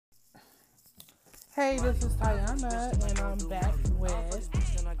Hey, this is Tayana, and I'm back with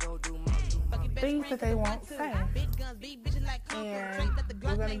things that they won't say. And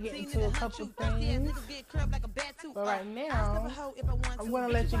we're going to get into a couple things. But right now, I'm going to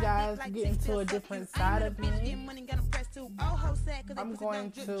let you guys get into a different side of me. I'm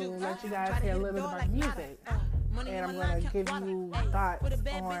going to let you guys hear a little bit of my music. And I'm going to give you thoughts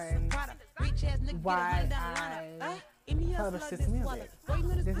on why I publish this music.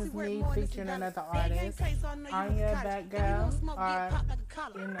 This is me featuring another artist, Anya Batgirl, or,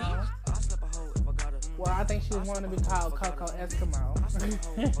 you know, well, I think she was wanting to be called Coco Eskimo.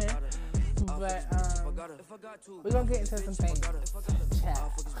 But we're going to get into some things,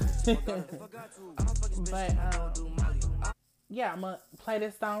 chat. But yeah, I'm going to play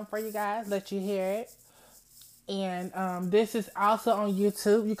this song for you guys, let you hear it. And this is also on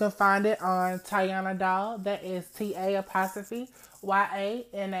YouTube. You can find it on Tayana Doll. That is T-A apostrophe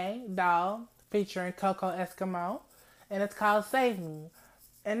Y-A-N-A Doll, featuring Coco Eskimo. And it's called Save Me.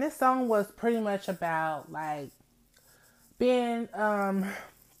 And this song was pretty much about, like, being, well,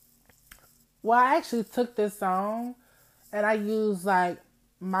 I actually took this song and I used, like,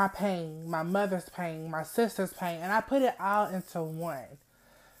 my pain, my mother's pain, my sister's pain, and I put it all into one.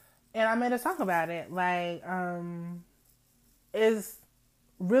 And I made a song about it. Like, it's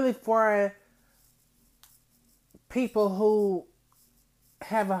really for people who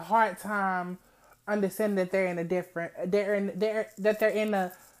have a hard time understanding that they're in a different, that they're in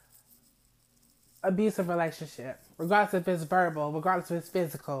a abusive relationship, regardless if it's verbal, regardless if it's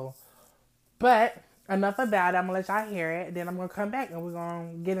physical. But enough about it. I'm gonna let y'all hear it. Then I'm gonna come back and we're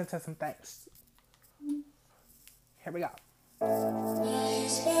gonna get into some things. Here we go.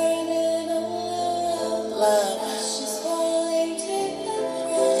 Love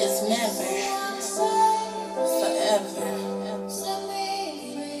is never forever.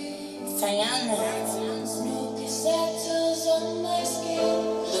 Tayana,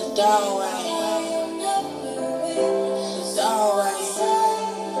 the doorway, the doorway.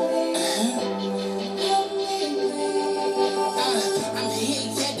 I'm here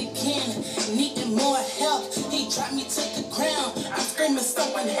yet again, needing more help. He dropped me to the ground. I'm screaming,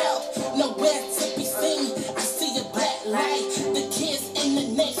 someone help. Nowhere to be seen. I see a black light. The kids in the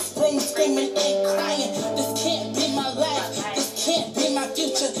next room screaming and crying. This can't be my life. This can't be my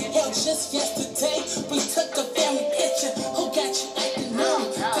future. Hell, just yesterday we took a family picture. Who got you acting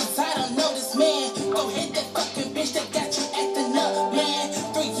up? Cause I don't know this man. Go hit that fucking bitch that got you acting up, man.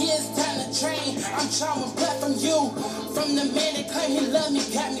 3 years down the drain. I'm drawing blood from you. From the man that claimed he loved me,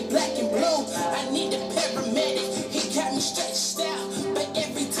 got me black and blue. I need a paramedic. He got me stretched out. But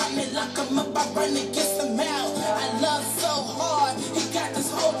every time they lock him up, I run against him out. I love so hard. He got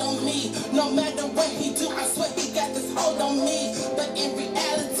this hold on me. No matter what he do, I swear he got this hold on me. But in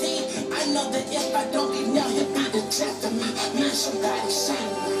reality, I know that if I don't leave now, he'll be the death of me. Me and somebody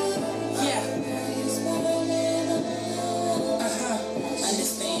shame. Yeah.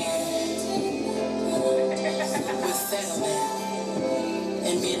 Understand. We're settling.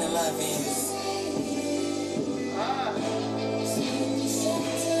 And being in love is.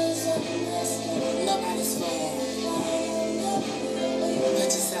 Nobody's fool.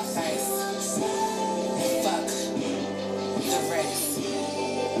 Put yourself first. And fuck the rest.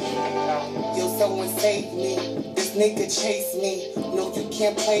 Yo, someone save me. This nigga chase me. No, you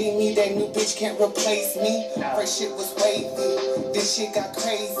can't play me. That new bitch can't replace me. First shit was wavy. This shit got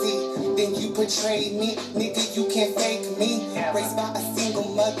crazy. Then you betrayed me. Nigga, you can't fake me. Raised by a single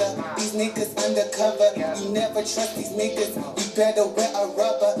mother. These niggas undercover. You never trust these niggas. You better wear a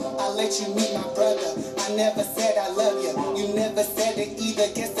rubber. I'll let you meet my brother. I never said I love you. You never said it either.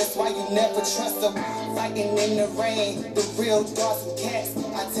 Guess that's why you never trust them. Fighting in the rain. The real dogs and cats.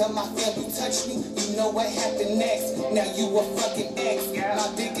 I tell my family, touch me. You know what happened next. Now you a fucking ex. My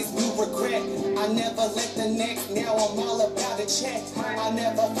biggest new regret. I never let the next. Now I'm all about the check. I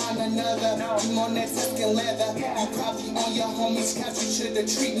never find another. You on that Tuscan leather. You probably on your homie's couch. You should've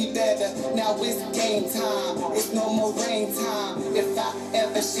treated me better. Now it's game time. It's no more rain time. If I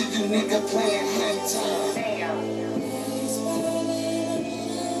ever see you nigga playing hang time.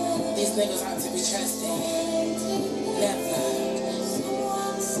 These niggas aren't to be trusted. Never.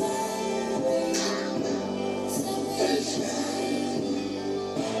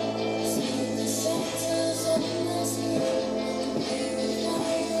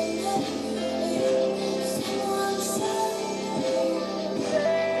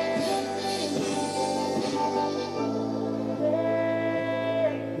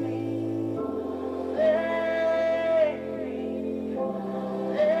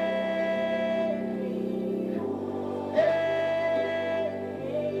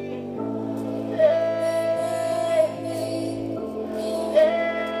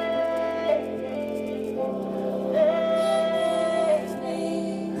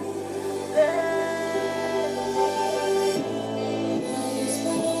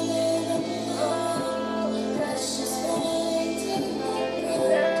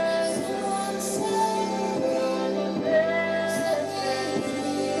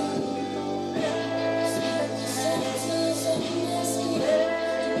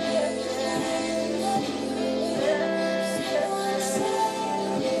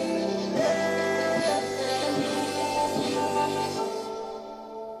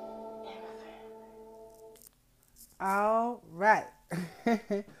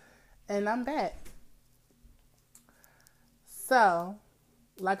 And I'm back. So,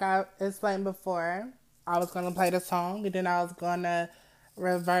 like I explained before, I was going to play the song and then I was going to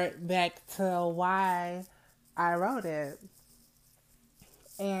revert back to why I wrote it.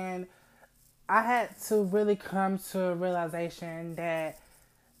 And I had to really come to a realization that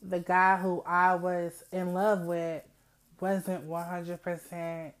the guy who I was in love with wasn't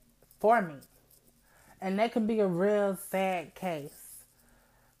 100% for me. And that can be a real sad case.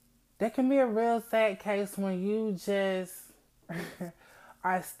 That can be a real sad case when you just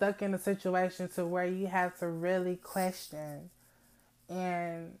are stuck in a situation to where you have to really question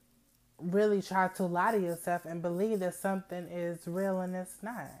and really try to lie to yourself and believe that something is real and it's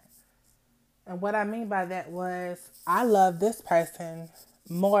not. And what I mean by that was I love this person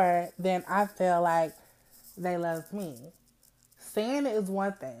more than I feel like they love me. Saying it is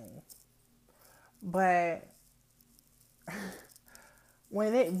one thing, but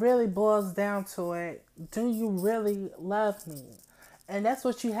when it really boils down to it, do you really love me? And that's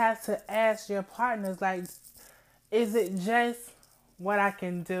what you have to ask your partners. Like, is it just what I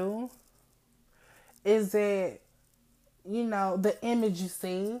can do? Is it, the image you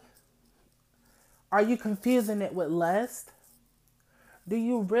see? Are you confusing it with lust? Do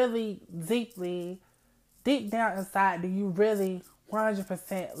you really deep down inside, do you really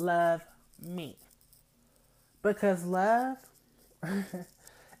 100% love me? Because love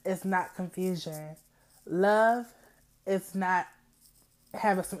is not confusion. Love is not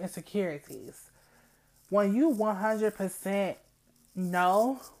having some insecurities. When you 100%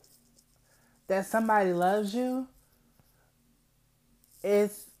 know that somebody loves you,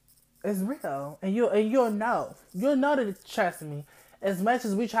 it's real, and you'll know that. Trust me. As much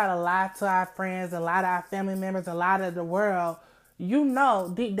as we try to lie to our friends, and lie to our family members, and lie to the world,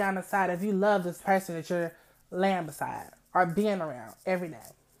 deep down inside if you love this person that you're laying beside or being around every day.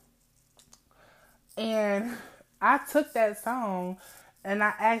 And I took that song and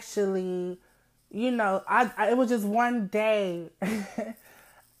I actually, it was just one day.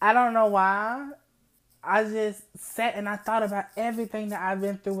 I don't know why. I just sat and I thought about everything that I've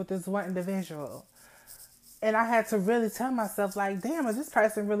been through with this one individual. And I had to really tell myself, like, damn, is this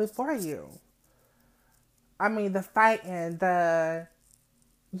person really for you? I mean, the fighting, the,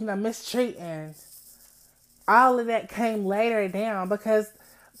 mistreating, all of that came later down because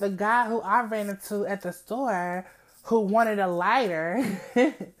the guy who I ran into at the store who wanted a lighter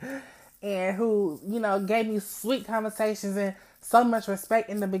and who, gave me sweet conversations and so much respect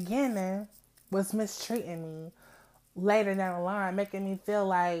in the beginning was mistreating me later down the line, making me feel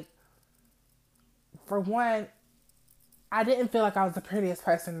like, for one, I didn't feel like I was the prettiest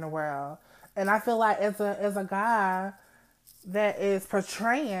person in the world. And I feel like as a guy that is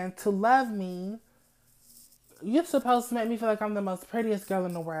portraying to love me, you're supposed to make me feel like I'm the most prettiest girl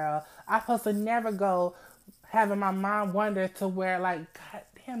in the world. I'm supposed to never go having my mind wander to where, like, God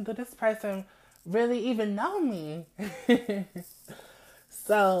damn, do this person really even know me?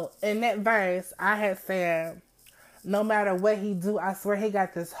 So, in that verse, I had said, no matter what he do, I swear he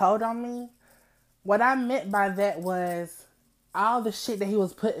got this hold on me. What I meant by that was all the shit that he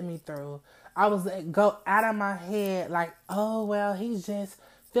was putting me through. I was go out of my head like, oh, well, he's just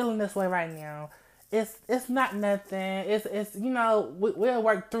feeling this way right now. It's not nothing. It's we'll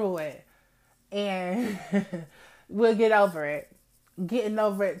work through it. And we'll get over it. Getting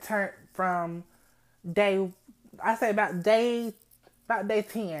over it turned from about day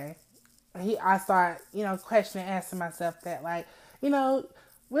 10. I start, questioning, asking myself that, like,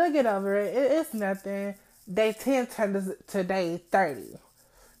 we'll get over it. It's nothing. Day 10 turned to day 30.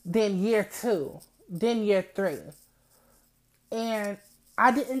 Then year 2. Then year 3. And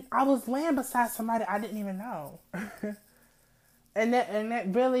I was laying beside somebody I didn't even know. and that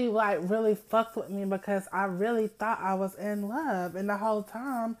really, really fucked with me because I really thought I was in love. And the whole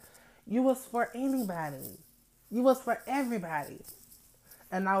time, you was for anybody. You was for everybody.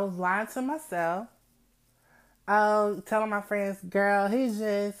 And I was lying to myself. Telling my friends, girl, he's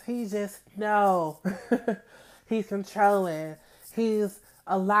just, no. He's controlling. He's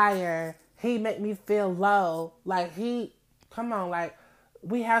a liar. He make me feel low. Like, come on, like,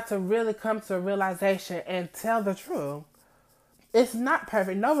 we have to really come to a realization and tell the truth. It's not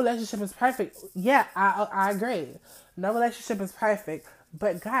perfect. No relationship is perfect. Yeah, I agree. No relationship is perfect.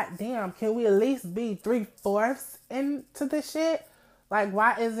 But goddamn, can we at least be 3/4 into this shit? Like,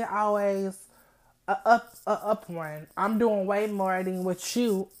 why is it always a up one? I'm doing way more than what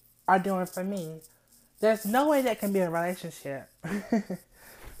you are doing for me. There's no way that can be a relationship. Tell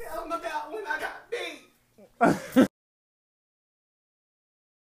them about when I got beat.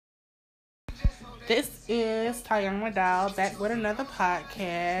 This is Tayana Doll back with another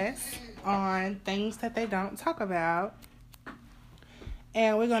podcast on things that they don't talk about.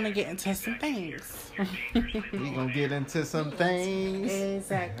 And we're going to get into some things. We're going to get into some things.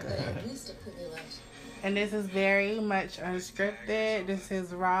 Exactly. And this is very much unscripted. This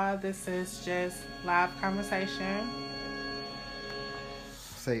is raw. This is just live conversation.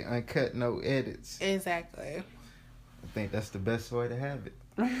 Say uncut, no edits. Exactly. I think that's the best way to have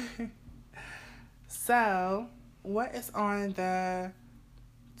it. So, what is on the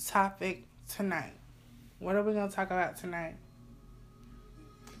topic tonight? What are we going to talk about tonight?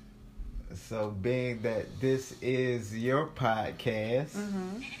 So, being that this is your podcast,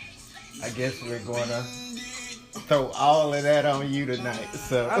 I guess we're going to throw all of that on you tonight.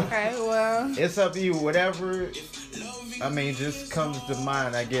 So, okay, well, it's up to you. Whatever, just comes to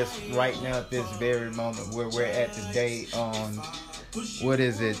mind, I guess, right now at this very moment where we're at today on, what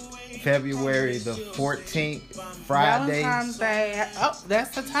is it, February the 14th, Friday. Valentine's Day. Oh,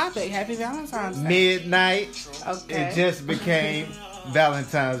 that's the topic. Happy Valentine's Day. Midnight. Okay. It just became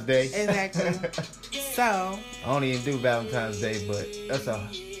Valentine's Day. Exactly. So. I don't even do Valentine's Day, but that's a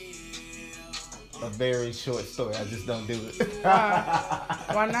very short story. I just don't do it.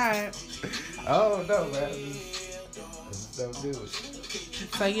 Why not? Oh, no, man. I just don't do it.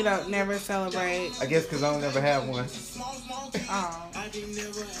 So you don't never celebrate? I guess because I don't ever have one. Oh.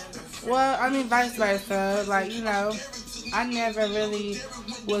 Well, vice versa. I never really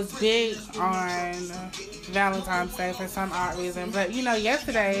was big on Valentine's Day for some odd reason. But,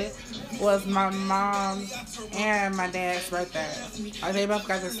 yesterday was my mom's and my dad's birthday. They both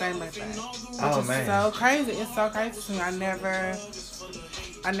got the same birthday. Which is so crazy. It's so crazy to me.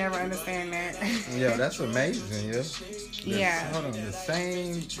 I never understand that. Yeah, that's amazing, yeah. Yeah. Hold on, the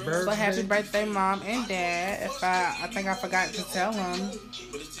same birthday. So happy birthday, Mom and Dad. I think I forgot to tell them.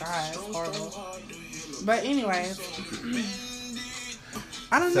 God, it's horrible. But anyways,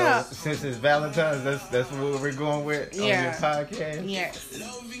 I don't know. Since it's Valentine's, that's what we're going with on your podcast? Yes.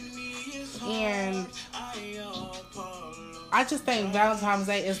 And I just think Valentine's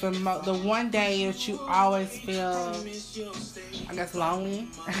Day is the one day that you always feel, I guess, lonely.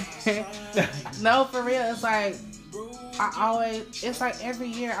 No, for real. It's like, every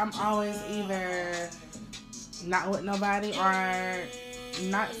year I'm always either not with nobody or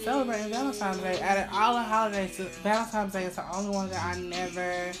not celebrating Valentine's Day. Out of all the holidays, Valentine's Day is the only one that I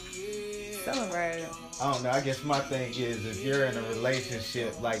never celebrate. I don't know. I guess my thing is if you're in a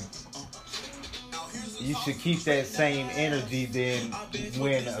relationship, you should keep that same energy then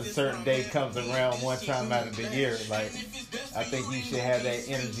when a certain day comes around one time out of the year. I think you should have that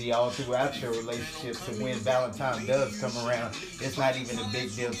energy all throughout your relationship so when Valentine does come around, it's not even a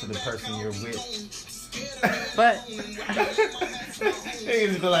big deal to the person you're with. But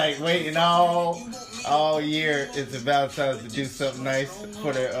it's waiting all year it's Valentine's to do something nice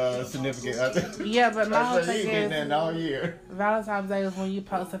for their significant other. Yeah, but my whole thing getting is that all year. Valentine's Day is when you're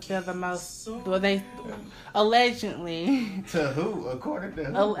supposed to feel the most. Well, they allegedly. To who? According to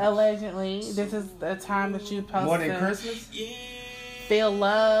who? Allegedly, this is the time that you're supposed more to than Christmas. Feel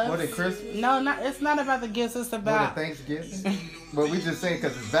love. More than Christmas? No, it's not about the gifts. It's about more than Thanksgiving. But we just saying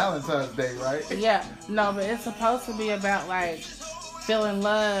because it's Valentine's Day, right? Yeah, no, but it's supposed to be about feeling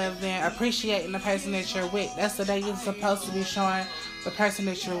loved and appreciating the person that you're with. That's the day you're supposed to be showing the person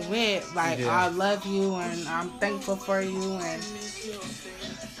that you're with, I love you and I'm thankful for you.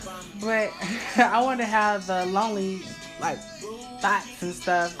 But I wonder how the lonely thoughts and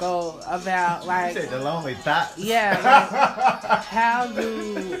stuff go about you said the lonely thoughts. Yeah, how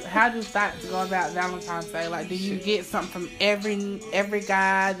do thoughts go about Valentine's Day? Do you get something from every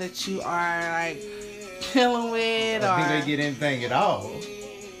guy that you are dealing with, or do they get anything at all?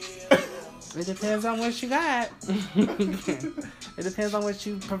 It depends on what you got. It depends on what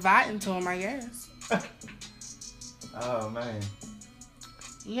you providing to them, I guess. Oh man.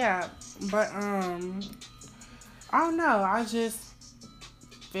 Yeah, but I don't know. I just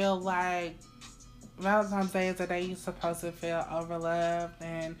feel like Valentine's Day is the day you're supposed to feel overloved,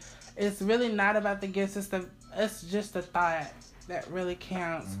 and it's really not about the gifts. It's just the thought that really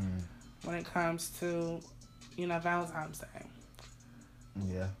counts when it comes to Valentine's Day.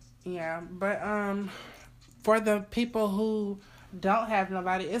 Yeah. Yeah, but for the people who don't have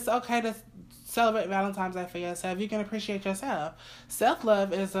nobody, it's okay to celebrate Valentine's Day for yourself. You can appreciate yourself.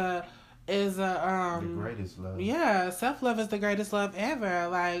 Self-love is the greatest love. Yeah, self-love is the greatest love ever.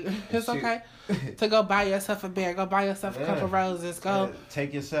 It's okay to go buy yourself a beer, go buy yourself a couple roses, go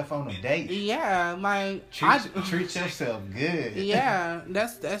take yourself on a date. Yeah, treat yourself good. Yeah,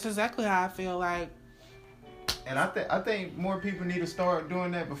 that's exactly how I feel. And I think more people need to start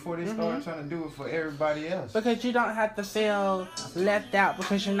doing that before they start trying to do it for everybody else. Because you don't have to feel left out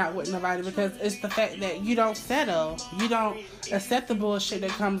because you're not with nobody. Because it's the fact that you don't settle. You don't accept the bullshit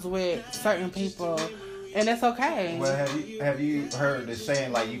that comes with certain people. And that's okay. Well, have you heard the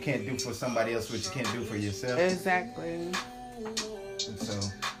saying, like, you can't do for somebody else what you can't do for yourself? Exactly. And so,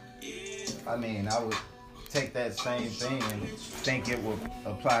 I mean, I would take that same thing and think it would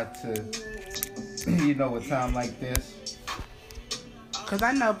apply to, you know, a time like this. Because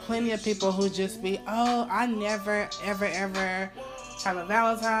I know plenty of people who just be, oh, I never, ever, ever have a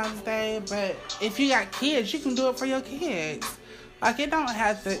Valentine's Day. But if you got kids, you can do it for your kids. Like, it don't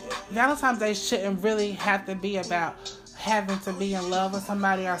have to, Valentine's Day shouldn't really have to be about having to be in love with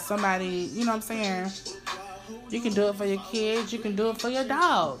somebody or somebody, you know what I'm saying? You can do it for your kids. You can do it for your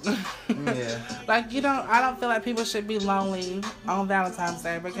dog. Yeah. Like, I don't feel like people should be lonely on Valentine's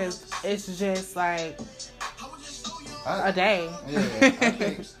Day because it's just like a day.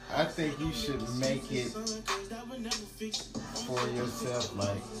 Yeah, I think you should make it for yourself.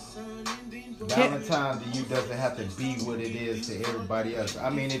 Like, Valentine's to you doesn't have to be what it is to everybody else. I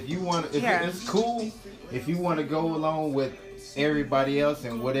mean, if you want, it's cool. If you want to go along with everybody else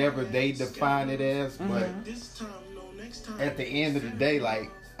and whatever they define it as, but at the end of the day, like,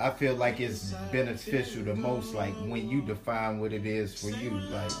 I feel like it's beneficial the most, like, when you define what it is for you,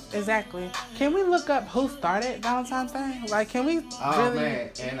 like. Exactly. Can we look up who started Valentine's Day? Like, can we really? Man,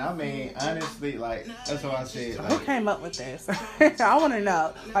 and I mean, honestly, like, that's what I said. Like, who came up with this? I want to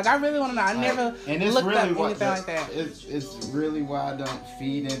know. Like, I really want to know. I never and it's looked really up anything like that. It's really why I don't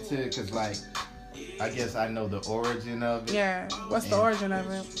feed into it, because, like, I guess I know the origin of it. Yeah. What's the origin of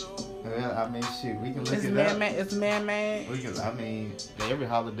it? Well, I mean, shit, we can look it's it man-made. up. It's man-made. I mean, every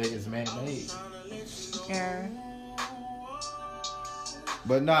holiday is man-made. Yeah.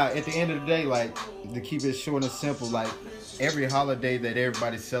 But nah, at the end of the day, like, to keep it short and simple, like, every holiday that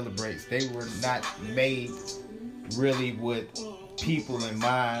everybody celebrates, they were not made really with people in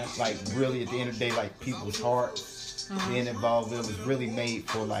mind. Like, really, at the end of the day, like, people's hearts being involved. It was really made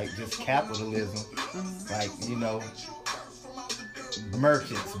for, like, just capitalism. Like, you know,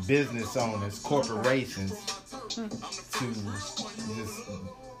 merchants, business owners, corporations to just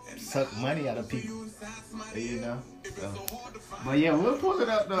suck money out of people, you know. So, but yeah, we'll pull it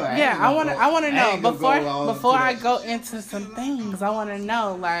up though. Yeah, I want to know before I go into some things. I want to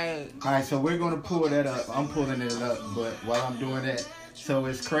know, like. All right, so we're gonna pull that up. I'm pulling it up, but while I'm doing that, so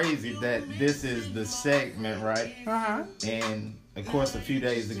it's crazy that this is the segment, right? And of course, a few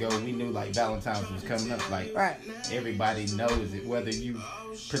days ago, we knew like Valentine's was coming up. Like, everybody knows it, whether you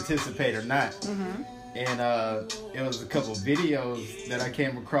participate or not. And it was a couple videos that I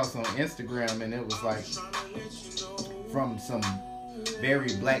came across on Instagram, and it was like from some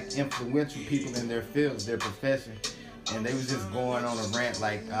very black influential people in their fields, their profession. And they was just going on a rant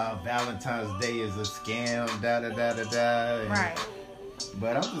like, Valentine's Day is a scam, da-da-da-da-da. Right.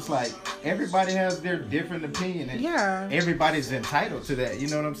 But I'm just like, everybody has their different opinion. And everybody's entitled to that. You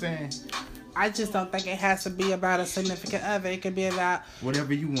know what I'm saying? I just don't think it has to be about a significant other. It could be about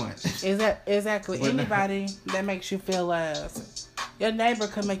whatever you want. Exactly. Anybody that makes you feel loved. Your neighbor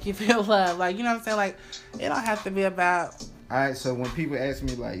could make you feel loved. Like, you know what I'm saying? Like, it don't have to be about. All right. So when people ask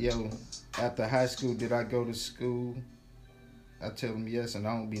me like, yo, after high school, did I go to school? I tell them yes, and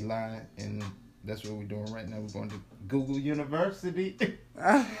I don't be lying. And that's what we're doing right now. We're going to Google University.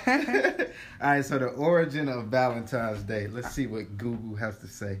 All right. So the origin of Valentine's Day. Let's see what Google has to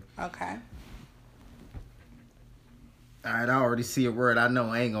say. Okay. All right, I already see a word I know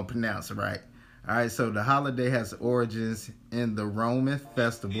I ain't going to pronounce it right. All right, so the holiday has origins in the Roman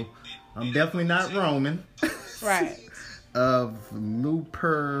festival. I'm definitely not Roman. Right. Of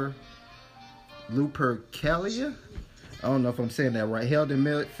Lupercalia. I don't know if I'm saying that right. Held in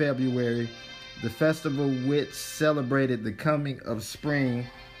mid-February, the festival, which celebrated the coming of spring,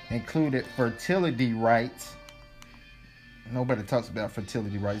 included fertility rites. Nobody talks about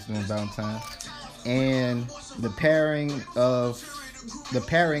fertility rites during Valentine's. And the pairing off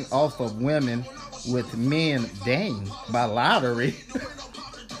of women with men, by lottery.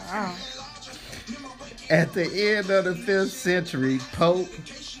 Wow. At the end of the 5th century, Pope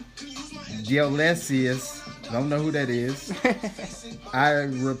Gelasius, I don't know who that is, I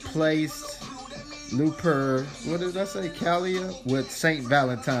replaced Calia with St.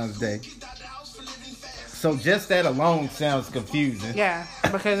 Valentine's Day. So just that alone sounds confusing. Yeah,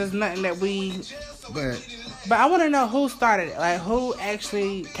 because it's nothing that we. But I want to know who started it. Like, who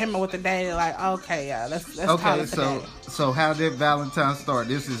actually came up with the day? Like, okay, yeah, let's call it today. So how did Valentine's start?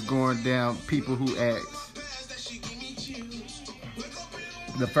 This is going down. People who asked.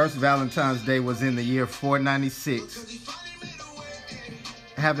 The first Valentine's Day was in the year 496.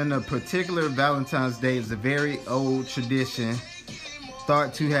 Having a particular Valentine's Day is a very old tradition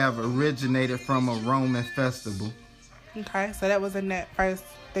thought to have originated from a Roman festival. Okay, so that was in that first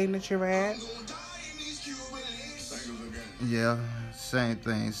thing that you read? Yeah, same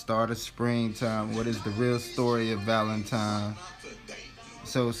thing. Start of springtime. What is the real story of Valentine?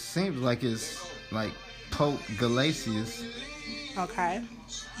 So it seems like it's like Pope Gelasius. Okay.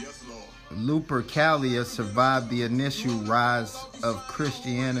 Lupercalia survived the initial rise of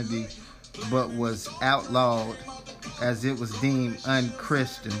Christianity, but was outlawed as it was deemed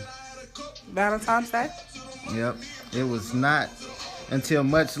unchristian. Valentine's Day? Yep. It was not until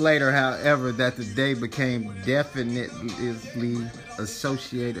much later, however, that the day became definitely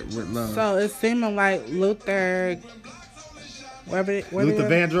associated with love. So it's seeming like Luther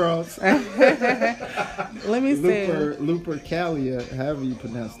Vandross. Let me see. Lupercalia, however you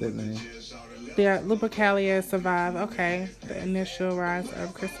pronounce that name. Yeah, Lupercalia survived. Okay, the initial rise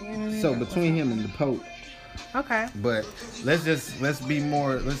of Christianity. So between him and the Pope. Okay. But let's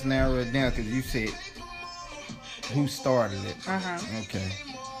narrow it down, because you said who started it. Okay.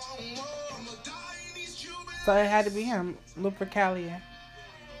 So it had to be him, Lupercalia.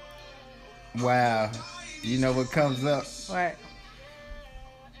 Wow. You know what comes up? What?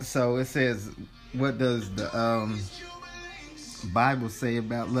 So it says, what does the Bible say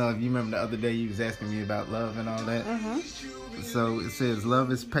about love? You remember the other day you was asking me about love and all that? Mm-hmm. So it says,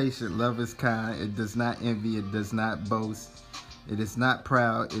 love is patient, love is kind, it does not envy, it does not boast, it is not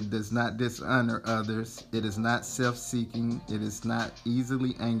proud, it does not dishonor others, it is not self-seeking, it is not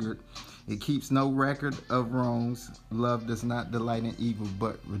easily angered, it keeps no record of wrongs, love does not delight in evil,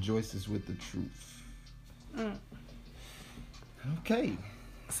 but rejoices with the truth. Okay.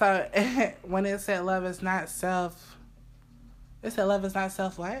 So when it said love is not it said love is not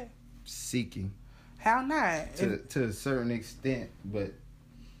self what? Seeking. How not? To a certain extent, but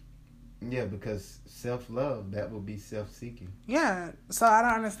yeah, because self-love, that would be self-seeking. Yeah, so I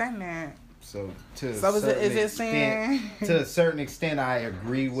don't understand that. So is it saying to a certain extent I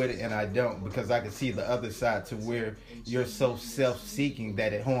agree with it and I don't, because I can see the other side to where you're so self-seeking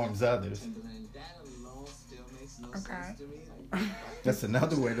that it harms others. Okay. That's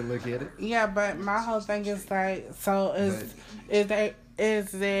another way to look at it. Yeah, but my whole thing is like, so is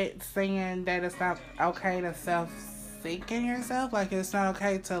it saying that it's not okay to self-seek in yourself? Like it's not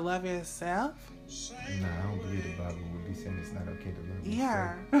okay to love yourself? No, I don't believe the Bible would be saying it's not okay to love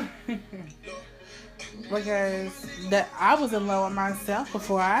yourself. Yeah. Because I was in love with myself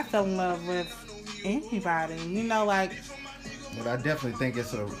before I fell in love with anybody. You know, like. But I definitely think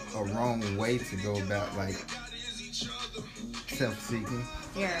it's a wrong way to go about, like, self-seeking.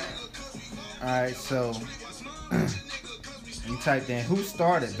 Yeah. Alright, so you typed in who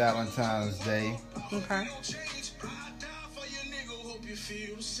started Valentine's Day. Okay.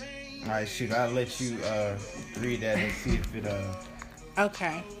 Alright, shoot, I'll let you read that and see if it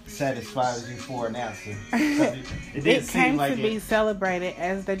okay. satisfies you for an answer. It came to be celebrated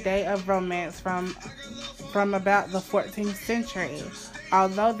as the day of romance from about the 14th century.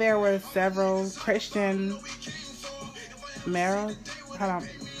 Although there were several Christian hold on.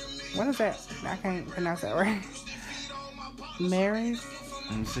 What is that? I can't pronounce that word. Marys?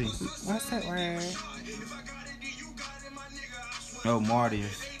 Let me see. What's that word? Oh,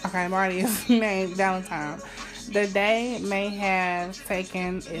 Martyrs. Okay, Martyrs named Valentine. The day may have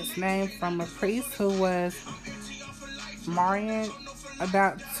taken its name from a priest who was Marian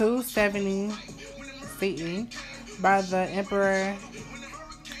about 270 CE by the Emperor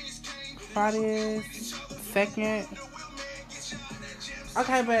Claudius II.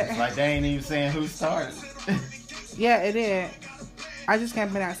 Okay, but like they ain't even saying who started. Yeah, it is. I just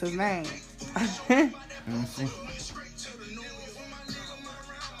can't pronounce his name. Let me see.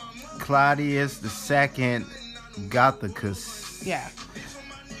 Claudius II Gothicus. Yeah.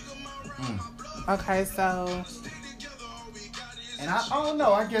 Okay, so. And I don't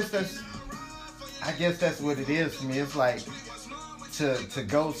know. I guess that's what it is for me. It's like to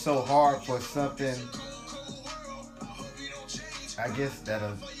go so hard for something. I guess that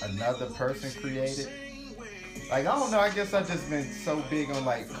another person created. Like, I don't know, I guess I've just been so big on,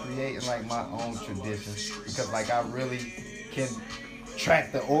 like, creating, like, my own traditions. Because, like, I really can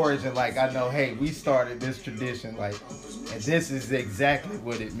track the origin. Like, I know, hey, we started this tradition, like, and this is exactly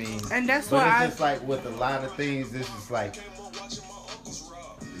what it means. And that's but why it's just, like, with a lot of things, this is, like,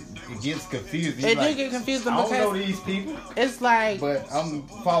 it gets confusing. It like, do get confusing I because don't know these people. It's like... But I'm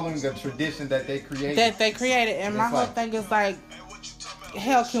following a tradition that they created. And my whole thing is, like,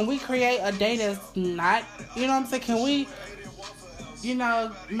 hell, can we create a day that's not, you know what I'm saying? Can we you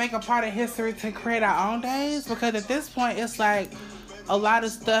know, make a part of history to create our own days? Because at this point, it's like a lot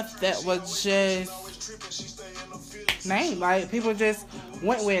of stuff that was just named. Like, people just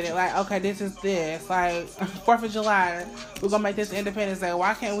went with it. Like, okay, this is this. Like, 4th of July, we're going to make this Independence Day.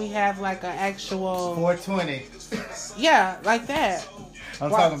 Why can't we have, like, an actual... 420. Yeah, like that. I'm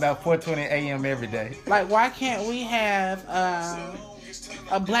talking about 4:20 a.m. every day. Like, why can't we have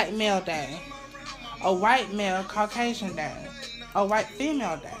a black male day, a white male Caucasian day, a white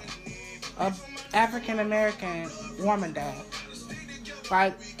female day, a African American woman day?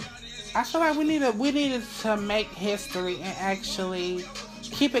 Like, I feel like we needed to make history and actually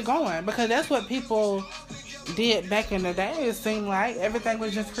keep it going, because that's what people did back in the day. It seemed like everything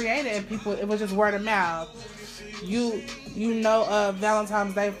was just created and it was just word of mouth. You know of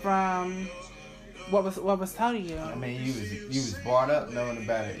Valentine's Day from what was told to you. I mean, you was brought up knowing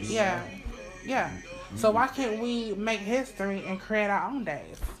about it. Yeah. So why can't we make history and create our own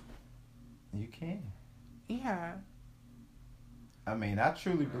days? You can. Yeah. I mean, I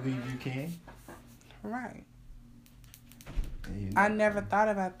truly believe you can. Right. You know, I never thought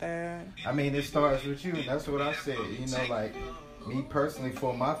about that. I mean, it starts with you. That's what I said. You know, like, me personally,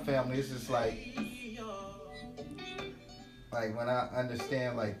 for my family, it's just like when I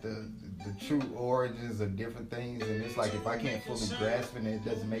understand, like, the true origins of different things, and it's like, if I can't fully grasp it and it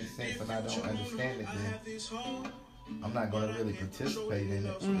doesn't make sense and I don't understand it, then I'm not going to really participate in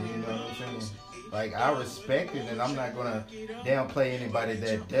it. You know what I'm saying? Like, I respect it, and I'm not going to downplay anybody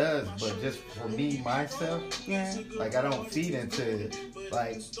that does, but just for me, myself, like, I don't feed into it.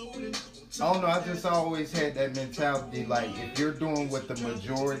 Like, I don't know, I just always had that mentality, like, if you're doing what the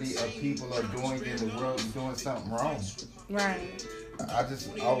majority of people are doing in the world, you're doing something wrong. Right. I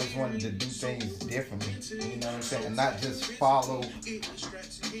just always wanted to do things differently, you know what I'm saying? And not just follow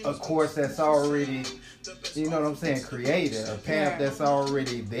a course that's already, you know what I'm saying, created, a path that's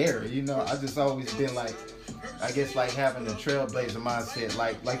already there, you know? I just always been like, I guess, like, having a trailblazer mindset,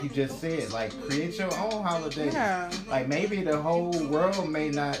 like you just said, like, create your own holiday. Yeah. Like, maybe the whole world may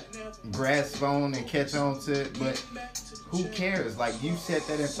not grasp on and catch on to it, but who cares? Like, you set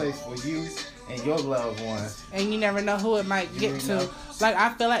that in place for you and your loved ones. And you never know who it might get to. Know. Like,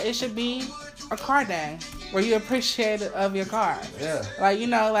 I feel like it should be a car day where you appreciate of your car. Yeah. Like, you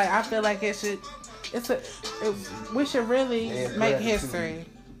know, like, I feel like we should really make history.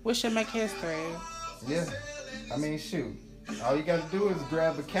 We should make history. Yeah. I mean, shoot. All you got to do is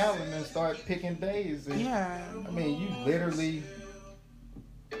grab a calendar and start picking days. And, I mean, you literally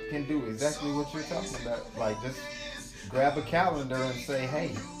can do exactly what you're talking about. Like, just grab a calendar and say,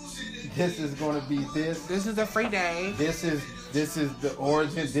 hey, this is going to be this. This is a free day. This is the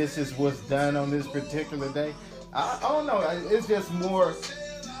origin. This is what's done on this particular day. I don't know. It's just more,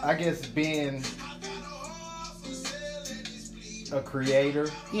 I guess, being a creator.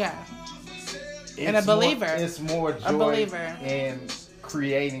 Yeah. And a believer. It's more joy in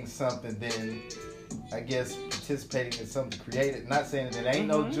creating something than, I guess, participating in something created. Not saying that there ain't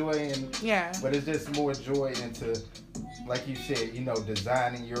no joy in, but it's just more joy into, like you said, you know,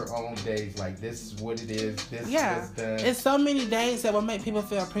 designing your own days. Like, this is what it is. This is what's done. It's so many days that will make people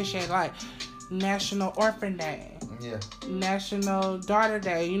feel appreciated. Like National Orphan Day. Yeah. National Daughter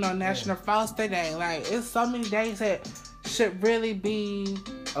Day. You know, National Foster Day. Like, it's so many days that should really be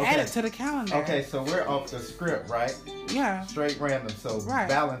added to the calendar. Okay, so we're off the script, right? Yeah. Straight random. So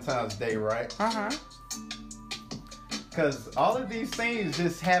Valentine's Day, right? Uh-huh. Because all of these things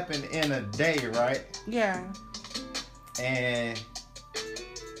just happen in a day, right? Yeah. And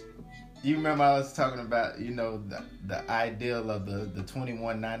you remember I was talking about, you know, the ideal of the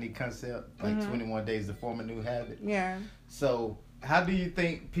 2190 concept, like 21 days to form a new habit. Yeah. So how do you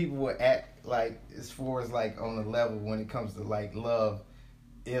think people would act, like, as far as, like, on the level when it comes to, like, love,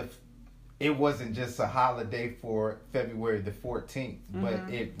 if it wasn't just a holiday for February the 14th, but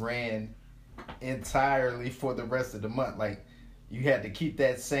it ran entirely for the rest of the month? Like, you had to keep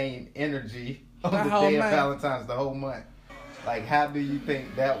that same energy on the day of Valentine's the whole month. Like, how do you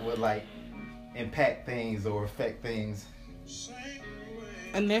think that would, impact things or affect things?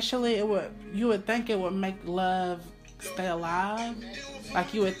 Initially, you would think it would make love stay alive.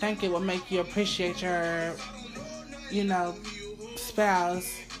 Like, you would think it would make you appreciate your,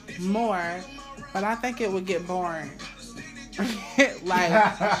 spouse more. But I think it would get boring. like,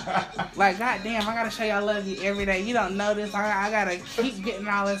 goddamn, I gotta show you I love you every day. You don't know this. I gotta keep getting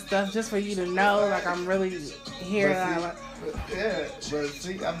all this stuff just for you to know, like, I'm really here. But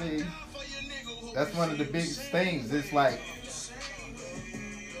see, I mean, that's one of the biggest things. It's like,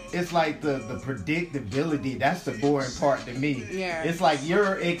 it's like the predictability. That's the boring part to me. Yeah. It's like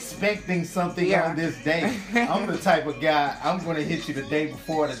you're expecting something on this day. I'm the type of guy, I'm going to hit you the day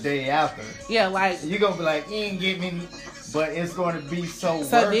before, the day after. Yeah, like. You're going to be like, you ain't get me, but it's going to be so worth it.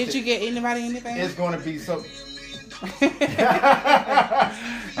 So did you get anybody anything? It's going to be so...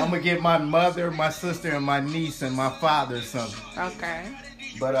 I'm going to get my mother, my sister, and my niece, and my father something. Okay.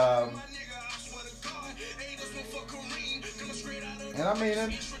 But, and I mean,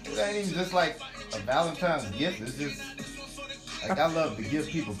 it ain't even just like a Valentine's gift. It's just, like, I love to give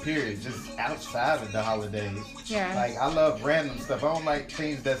people, period, just outside of the holidays. Yeah. Like, I love random stuff. I don't like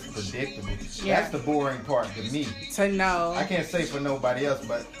things that's predictable. Yeah. That's the boring part to me. To know. I can't say for nobody else,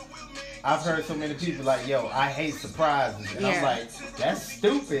 but I've heard so many people like, yo, I hate surprises. And I'm like, that's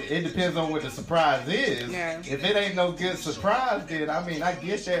stupid. It depends on what the surprise is. Yeah. If it ain't no good surprise, then, I mean, I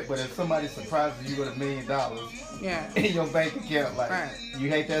get that. But if somebody surprises you with $1 million in your bank account, like, you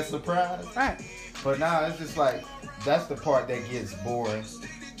hate that surprise? Right. But now it's just like, that's the part that gets boring.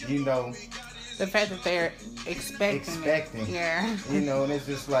 You know. The fact that they're expecting it. Yeah. You know, and it's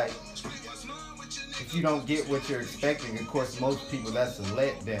just like, if you don't get what you're expecting, of course, most people, that's a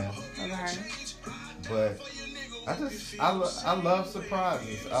letdown. Okay. But I love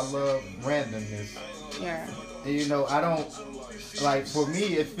surprises. I love randomness. Yeah. And, you know, I don't, like, for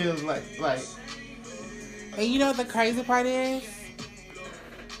me, it feels like. And you know what the crazy part is?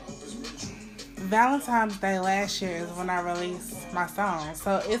 Valentine's Day last year is when I released my song.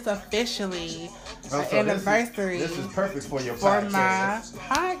 So it's officially an anniversary. This is perfect for your podcast. For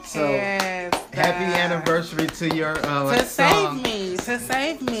my podcast. So, happy anniversary to your song.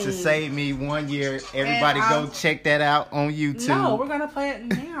 To save me 1 year. Everybody go check that out on YouTube. No, we're going to play it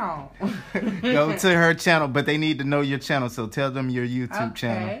now. Go to her channel, but they need to know your channel. So tell them your YouTube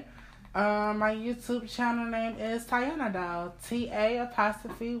channel. My YouTube channel name is Tayana Doll.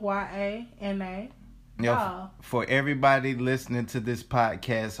 TA'Yana. Yo, for everybody listening to this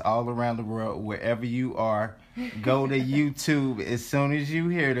podcast all around the world, wherever you are, go to YouTube. As soon as you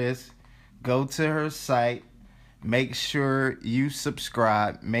hear this, go to her site. Make sure you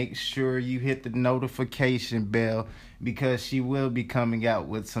subscribe. Make sure you hit the notification bell, because she will be coming out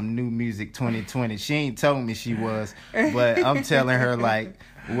with some new music 2020. She ain't told me she was, but I'm telling her, like,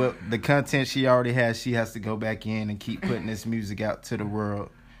 well, the content she already has, she has to go back in and keep putting this music out to the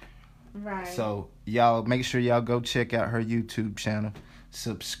world. Right. So, y'all, make sure y'all go check out her YouTube channel.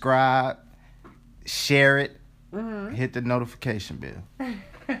 Subscribe, share it, hit the notification bell.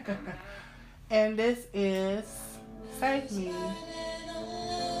 And this is Save Me.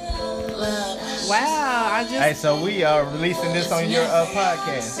 Wow, Hey, so we are releasing this on your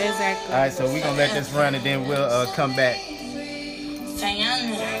podcast. Exactly. All right, so we're going to let this run, and then we'll come back.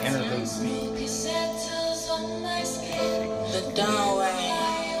 Introduce me. The doorway.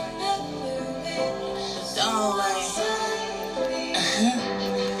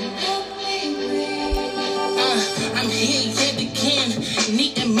 I'm here yet again,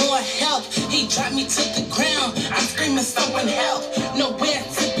 needing more help. He dropped me to the ground. I'm screaming, someone help. Nowhere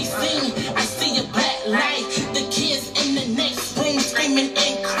to be seen. I see a black light. The kids in the next room screaming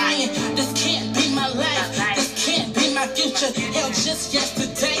and crying. This can't be my life. This can't be my future. Hell, just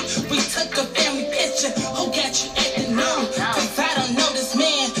yesterday we took a family picture. Who got you acting up? Cause I don't know this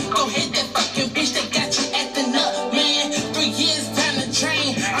man. Go hit that fucking bitch that got you acting up, man. 3 years down the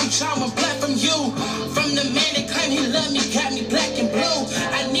drain. I'm drawing blood from you. From the man that claimed he loved me, got me black and blue.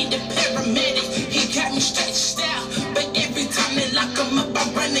 I need a paramedic. He got me stretched out. But every time they lock him up, I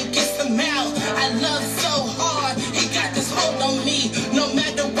run and get some out. I love so hard. He got this hold on me. No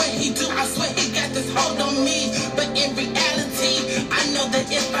matter what he do, I swear he got this hold on me. But in reality, I know that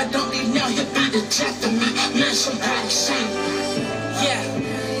if I don't leave now, he'll be the death of me. Man, somebody say, yeah.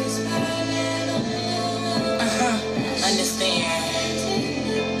 Understand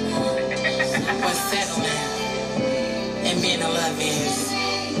what settling and being in love is.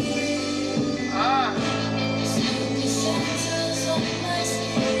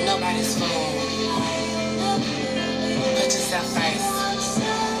 Nobody's fool. Put yourself first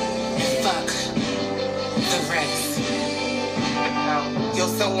and fuck the rest. Yo,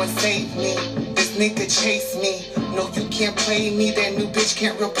 someone save me. This nigga chase me. No, you can't play me. That new bitch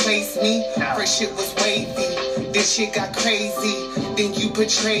can't replace me. First shit was wavy. Then shit got crazy. Then you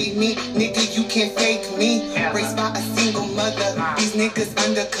betrayed me. Nigga, you can't fake me. Raised by a single mother. These niggas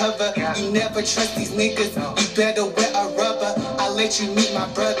undercover. You never trust these niggas. You better wear a rubber. I'll let you meet my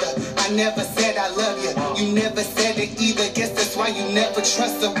brother. I never said I love you. You never said it either. Guess that's why you never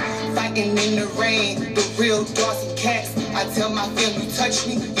trust them. Fighting in the rain. The real dogs and cats. I tell my family, touch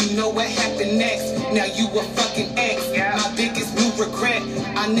me. You know what happened next. Now you a fucking ex. My biggest new regret.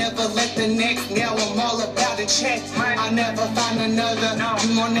 I I never let the next, now I'm all about the check. I never find another,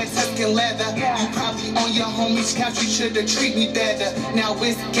 you on that Tuscan leather. You probably on your homie's couch, you should've treated me better. Now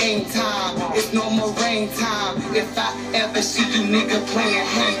it's game time, it's no more rain time. If I ever see you nigga playing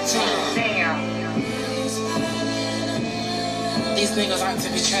hang time. These niggas aren't to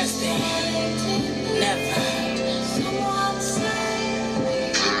be trusted. Never.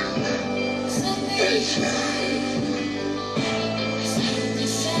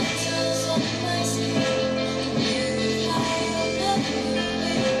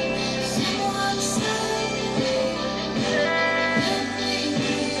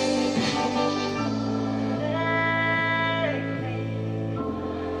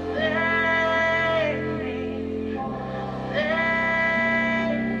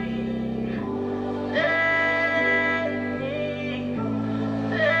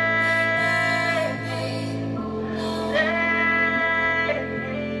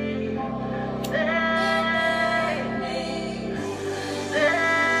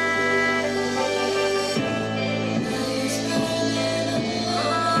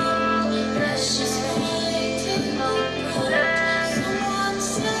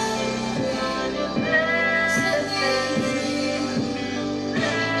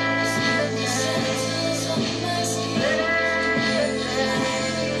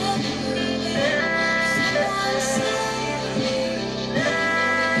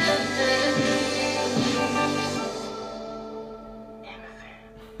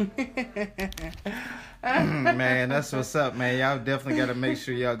 Man, that's what's up, man. Y'all definitely gotta make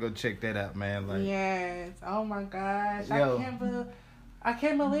sure y'all go check that out, man. Like, yes. Oh my gosh. Yo. I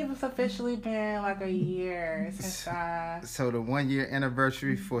can't believe it's officially been like a year since so the 1 year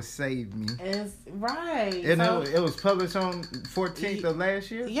anniversary for Save Me. is right. And So, it was published on 14th of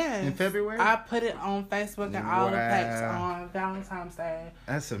last year? yes. In February? I put it on Facebook and all the packs Wow. on Valentine's Day.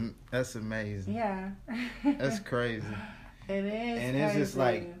 That's amazing. Yeah. That's crazy. It is. And it's just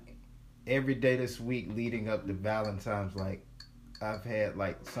crazy. like every day this week leading up to Valentine's, like I've had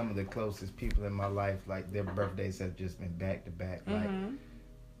like some of the closest people in my life, like their birthdays have just been back to back. Like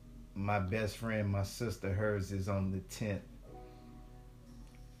my best friend, my sister, hers is on the 10th.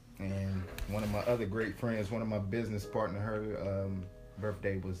 And one of my other great friends, one of my business partner, her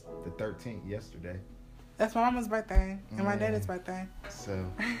birthday was the 13th yesterday. That's my mama's birthday and my Yeah. daddy's birthday. So,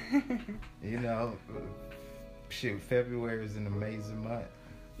 you know, shoot, February is an amazing month.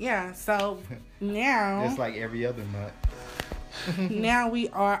 Yeah, so now It's like every other month. now we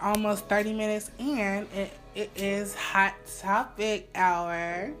are almost 30 minutes in. It is Hot Topic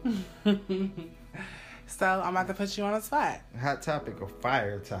hour. So I'm about to put you on the spot. Hot topic or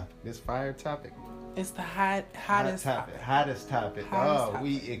fire topic? This fire topic? It's the hottest Hot topic. Hottest topic. Hottest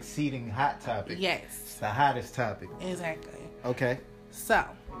We exceeding hot topic. It's Yes, the hottest topic. exactly. Okay. So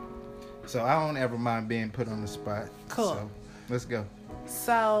So I don't ever mind being put on the spot. Cool. So let's go.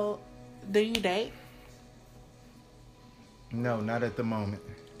 do you date? No, not at the moment.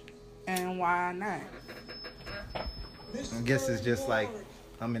 And why not? I guess it's just like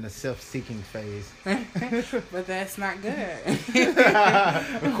I'm in a self-seeking phase. But that's not good.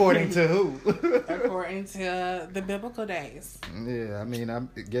 According to who? According to the biblical days. Yeah, I mean, I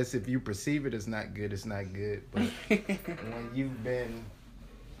guess if you perceive it as not good, it's not good. But when you've been,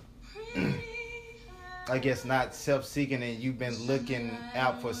 I guess, not self-seeking and you've been looking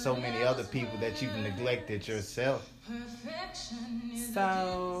out for so many other people that you've neglected yourself.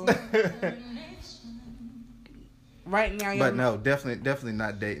 So right now, But no, definitely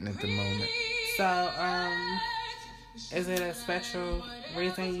not dating at the moment. So is it a special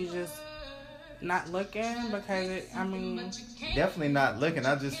reason you just not looking? Because Definitely not looking.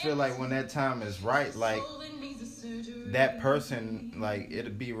 I just feel like when that time is right, like that person, like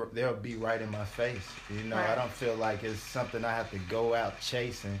they'll be right in my face. You know, Right. I don't feel like it's something I have to go out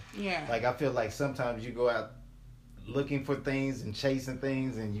chasing. yeah, Like I feel like sometimes you go out looking for things and chasing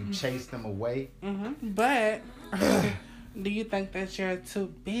things and you chase them away. But do you think that you're too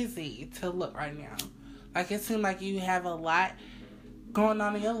busy to look right now? Like it seems like you have a lot going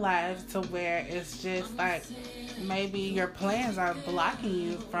on in your life to where it's just like maybe your plans are blocking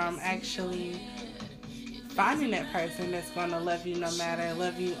you from actually finding that person that's gonna love you no matter,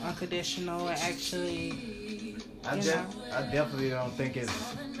 love you unconditional, and actually, I definitely don't think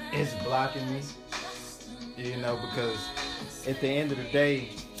it's blocking me. You know, because at the end of the day,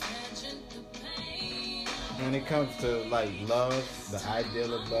 when it comes to like love, the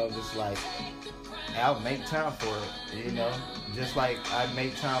ideal of love is like I'll make time for it. You know, just like I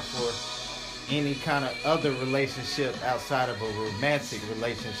make time for any kind of other relationship outside of a romantic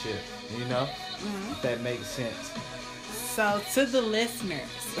relationship. You know, if that makes sense. So to the listeners,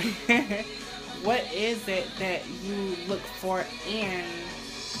 what is it that you look for in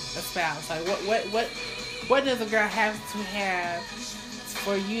a spouse? Like what does a girl have to have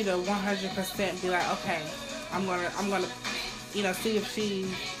for you to 100% be like, okay, I'm gonna, see if she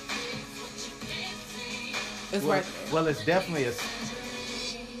is right there. Well, it's definitely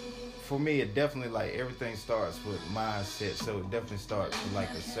for me, it definitely, like, everything starts with mindset. So it definitely starts with, like,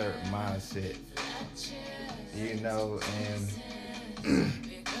 a certain mindset, and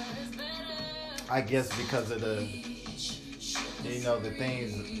I guess because of the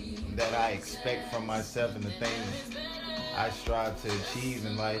things that I expect from myself and the things I strive to achieve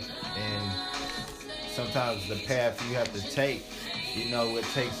in life, and sometimes the path you have to take, it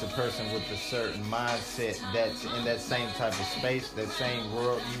takes a person with a certain mindset that's in that same type of space, that same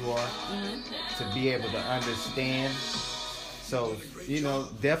world you are, to be able to understand. So,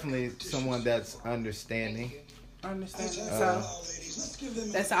 definitely someone that's understanding. So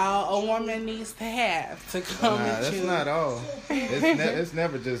that's all a woman needs to have to come with that's you. That's not all. It's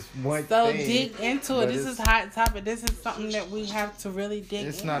never just one so thing. So dig into it. This is a hot topic. This is something that we have to really dig into.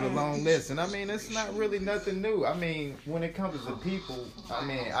 It's not a long list. And I mean, it's not really nothing new. I mean, when it comes to people,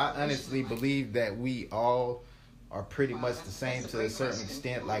 I honestly believe that we all are pretty much the same to a certain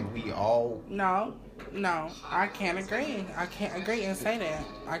extent. Like, we all... No, I can't agree. I can't agree and say that.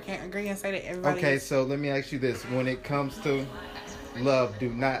 I can't agree and say that everybody... Okay, so let me ask you this. When it comes to love, do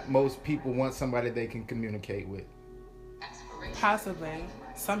not most people want somebody they can communicate with? Possibly.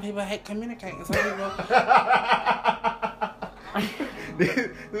 Some people hate communicating. Some people...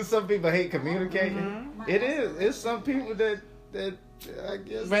 Some people hate communicating? Mm-hmm. It is. It's some people that I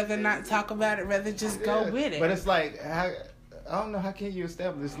guess... rather not talk about it, rather just go with it. But it's like... I don't know, how can you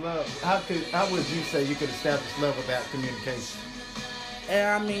establish love? How would you say you could establish love without communication?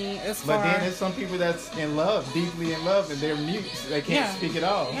 I mean, it's But then there's some people that's in love, deeply in love, and they're mutes. They can't speak at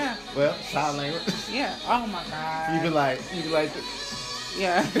all. Yeah. Well, sign language. Yeah. Oh my God. You be like.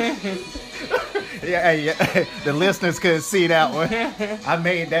 Yeah. yeah. The listeners couldn't see that one. I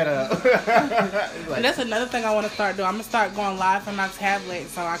made that up. And that's another thing I want to start doing. I'm gonna start going live on my tablet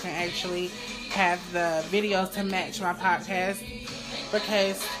so I can actually have the videos to match my podcast,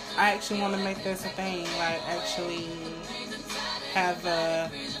 because I actually want to make this a thing. Like, actually have a...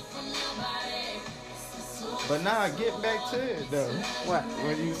 But now, get back to it though. What?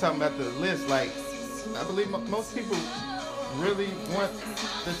 When you was talking about the list, like, I believe most people really want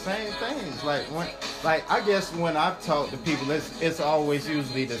the same things. Like, I guess when I've talked to people, it's always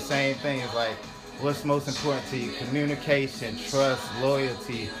usually the same things. Like, what's most important to you? Communication, trust,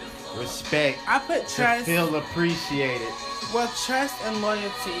 loyalty, respect. I put trust. To feel appreciated. Well, trust and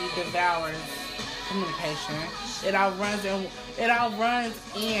loyalty devours communication. It all runs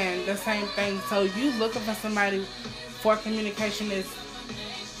in the same thing. So you looking for somebody for communication is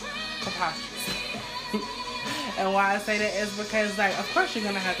preposterous. And why I say that is because, like, of course you're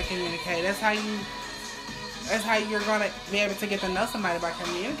gonna have to communicate. That's how you're gonna be able to get to know somebody, by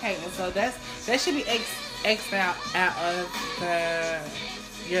communicating. So that should be X'd out of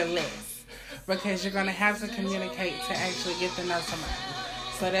your list, because you're gonna have to communicate to actually get to know somebody.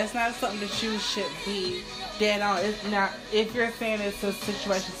 So that's not something that you should be dead on. It's not, if you're saying it's a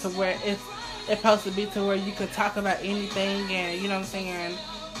situation to where it's supposed to be to where you could talk about anything, and you know what I'm saying.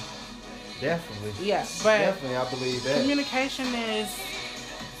 Definitely. Yeah, but definitely, I believe that. Communication is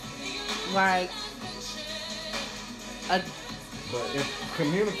like a... But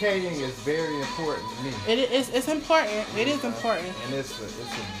communicating is very important to me. It's important. It is important. And it's a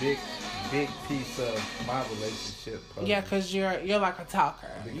big piece of my relationship puzzle. Yeah, because you're like a talker.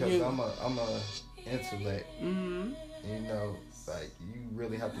 Because I'm a intellect. Mm-hmm. Like, you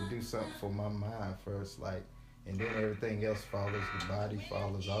really have to do something for my mind first, like, and then everything else follows. The body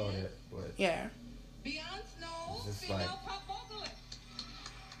follows, all that. But yeah, it's just like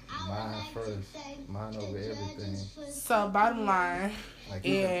mind first, mind over everything. So bottom line like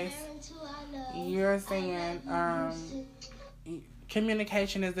is you're saying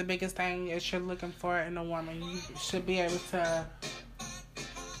communication is the biggest thing that you're looking for in a woman. You should be able to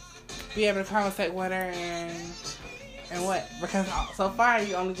conversate with her and what? Because so far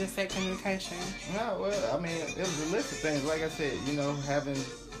you only just said communication. No, well, I mean, it was a list of things. Like I said,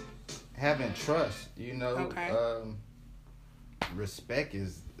 having trust. Okay. Respect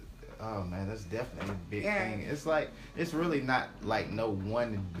is. Oh man, that's definitely a big thing. It's like, it's really not like no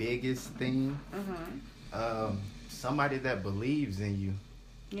one biggest thing. Mm-hmm. Somebody that believes in you.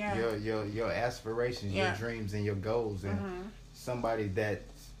 Yeah. Your aspirations, your dreams, and your goals, and somebody that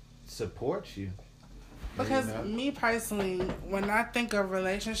supports you. Because me personally, when I think of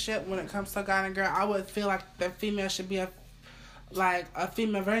relationship, when it comes to guy and girl, I would feel like the female should be a like a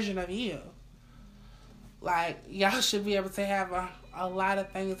female version of you. Like, y'all should be able to have a lot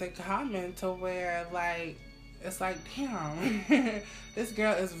of things in common to where, like, it's like, damn, this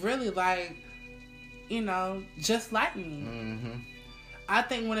girl is really, like, you know, just like me. Mm-hmm. I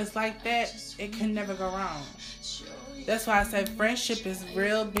think when it's like that, it can never go wrong. That's why I say friendship is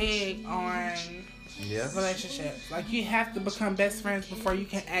real big on relationships. Like, you have to become best friends before you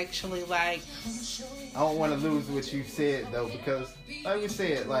can actually, like... I don't want to lose what you said, though, because, like you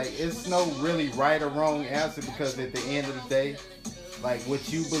said, like, it's no really right or wrong answer, because at the end of the day, like,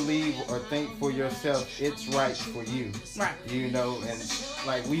 what you believe or think for yourself, it's right for you. Right. You know, and,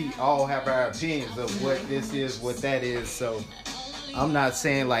 like, we all have our opinions of what this is, what that is, so I'm not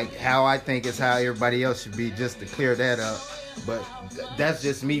saying, like, how I think is how everybody else should be, just to clear that up, but that's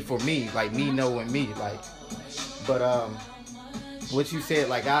just me for me, like, me knowing me, like, but, what you said,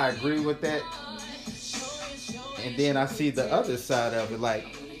 like, I agree with that. And then I see the other side of it.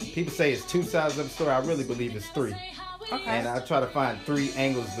 Like, people say it's two sides of the story. I really believe it's three. Okay. And I try to find three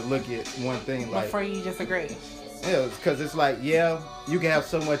angles to look at one thing. Like, before you disagree. Yeah, because it's like, yeah, you can have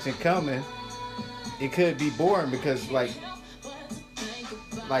so much in common. It could be boring because, like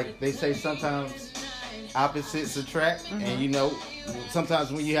they say sometimes opposites attract. Mm-hmm. And, you know,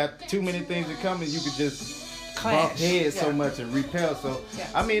 sometimes when you have too many things in common, you could just bump heads so much and repel. So,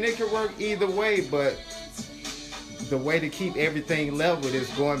 I mean, it could work either way, but... the way to keep everything leveled is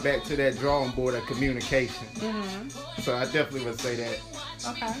going back to that drawing board of communication. Mm-hmm. So I definitely would say that.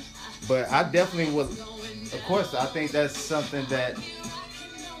 Okay. But I definitely would, of course, I think that's something that,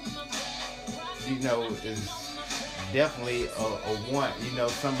 you know, is definitely a want. You know,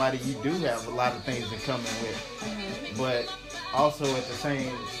 somebody you do have a lot of things in common with. Mm-hmm. But also at the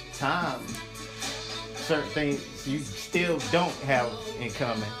same time, certain things you still don't have in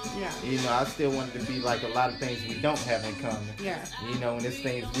common. Yeah. You know, I still want it to be like a lot of things we don't have in common. Yeah. You know, and it's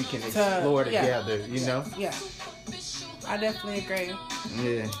things we can explore together, you know? Yeah. I definitely agree.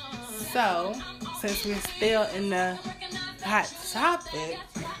 Yeah. So, since we're still in the hot topic,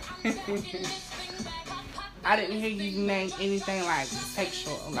 I didn't hear you name anything like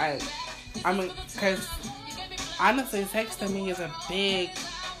sexual. Like, I mean, because honestly, sex to me is a big...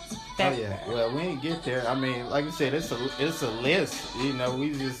 Oh yeah, well we ain't get there. I mean, like you said, it's a list. You know,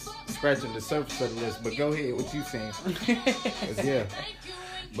 we just scratching the surface of the list. But go ahead, what you saying? Yeah,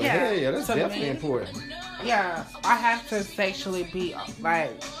 but yeah, that's definitely important. Yeah, I have to sexually be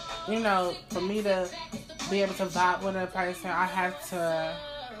like, you know, for me to be able to vibe with a person, I have to.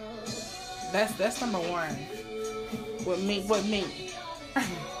 That's number one. With me.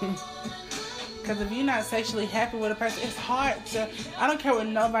 Because if you're not sexually happy with a person, it's hard to... I don't care what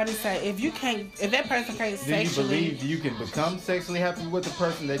nobody say. If that person can't sexually... Do you believe you can become sexually happy with a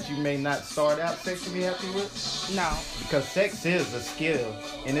person that you may not start out sexually happy with? No. Because sex is a skill,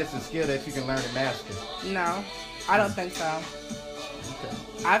 and it's a skill that you can learn to master. No, I don't think so. Okay.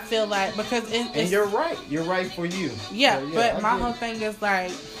 I feel like... because and you're right. You're right for you. Yeah, so, but my whole thing is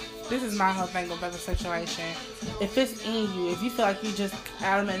like... This is my whole thing about the situation. If it's in you, if you feel like you just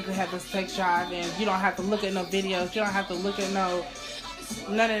automatically have the sex drive and you don't have to look at no videos, you don't have to look at none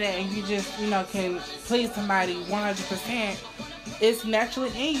of that, and you just, you know, can please somebody 100%, it's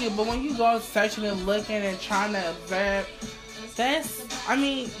naturally in you. But when you go searching and looking and trying to observe, I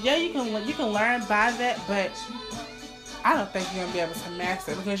mean, yeah, you can learn by that, but I don't think you're going to be able to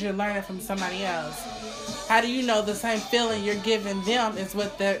master it because you're learning from somebody else. How do you know the same feeling you're giving them is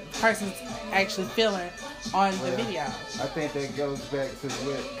what the person's actually feeling on the video? I think that goes back to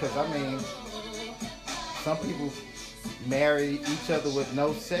because I mean, some people marry each other with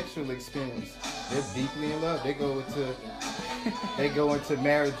no sexual experience. They're deeply in love. They go into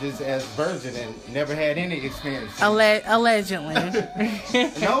marriages as virgin and never had any experience. Allegedly.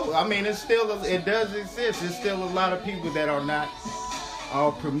 No, I mean it does exist. There's still a lot of people that are not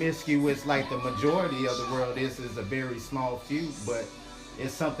all promiscuous like the majority of the world is a very small few, but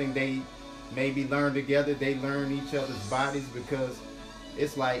it's something they maybe learn together. They learn each other's bodies because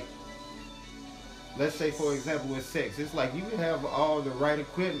it's like, let's say for example with sex, it's like you can have all the right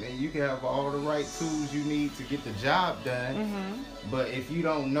equipment, you can have all the right tools you need to get the job done, but if you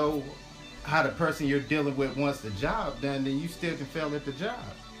don't know how the person you're dealing with wants the job done, then you still can fail at the job.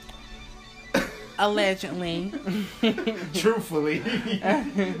 Allegedly. Truthfully.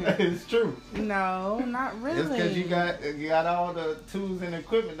 It's true. No, not really. Just because you got all the tools and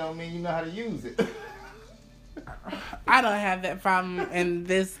equipment don't mean you know how to use it. I don't have that problem in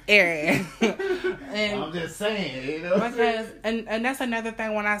this area. And I'm just saying, you know. Because and that's another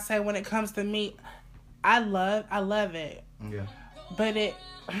thing when I say when it comes to me, I love it. Yeah. But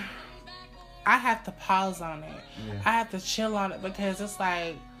I have to pause on it. Yeah. I have to chill on it because it's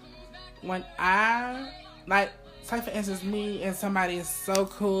like when I like. Say for instance, me and somebody is so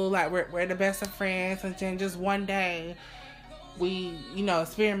cool, like we're the best of friends, and then just one day we,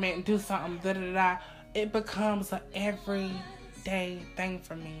 experiment and do something, it becomes an everyday thing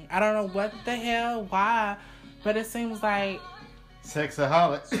for me. I don't know what the hell, why, but it seems like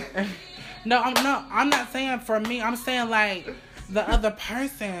sexaholic. No, I'm not saying for me. I'm saying like the other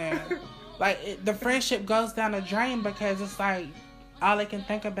person, like the friendship goes down the drain because it's like all they can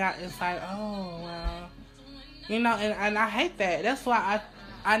think about is like, oh well. And I hate that. That's why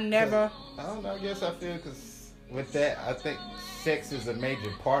I never... I don't know. I guess I feel because with that, I think sex is a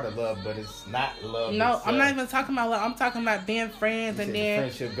major part of love, but it's not love. No, itself. I'm not even talking about love. I'm talking about being friends and then... The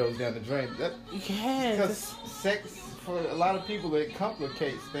friendship goes down the drain. Yes. Because sex, for a lot of people, it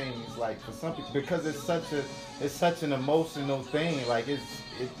complicates things. Like for some people, because it's such an emotional thing. Like it's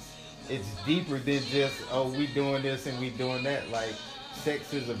deeper than just, oh, we doing this and we doing that. Like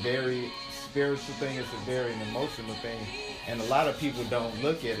sex is a very spiritual thing. It's a very emotional thing, and a lot of people don't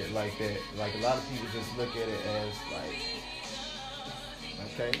look at it like that. Like a lot of people just look at it as like,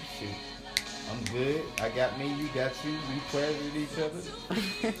 okay, shoot, I'm good, I got me, you got you, we pleasure each other.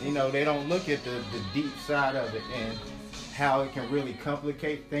 They don't look at the deep side of it and how it can really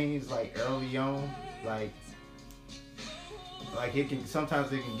complicate things. Like early on, like sometimes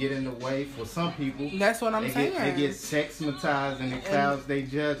it can get in the way for some people. That's what I'm saying. They get sexmatized and it clouds their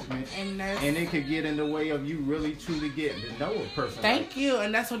judgment, and it could get in the way of you really truly getting to know a person. Thank you,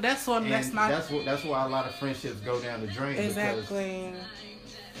 and that's why a lot of friendships go down the drain. Exactly.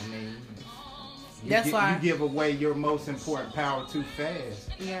 Because, you give away your most important power too fast.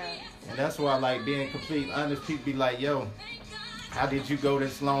 Yeah. And that's why, like, being completely honest, people be like, yo, how did you go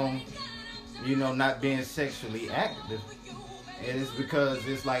this long, not being sexually active? And it's because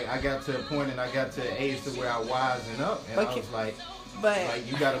it's like I got to a point and I got to an age to where I wisen up, and I was like,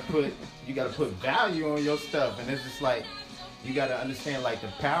 you gotta put value on your stuff, and it's just like you gotta understand like the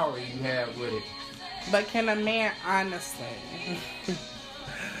power you have with it. But can a man honestly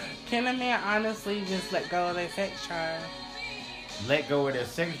just let go of their sex drive? Let go of their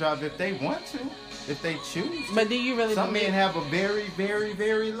sex drive if they want to. If they choose to. But do you really Some men have a very, very,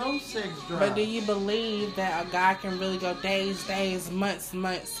 very low sex drive. But do you believe that a guy can really go days, months,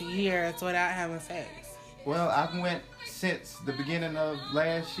 years without having sex? Well, I've went since the beginning of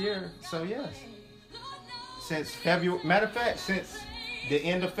last year, so yes. Since February, matter of fact, since the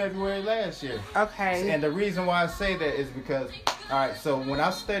end of February last year. Okay. And the reason why I say that is because, alright, so when I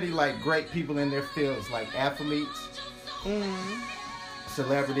study like great people in their fields, like athletes,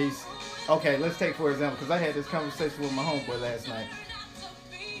 celebrities. Okay, let's take for example, because I had this conversation with my homeboy last night.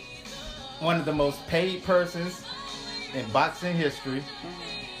 One of the most paid persons in boxing history.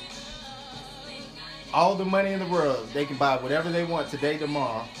 All the money in the world. They can buy whatever they want today,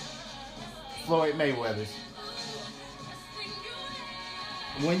 tomorrow. Floyd Mayweather.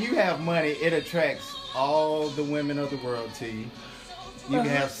 When you have money, it attracts all the women of the world to you. You can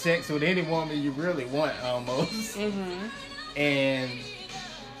have sex with any woman you really want, almost. And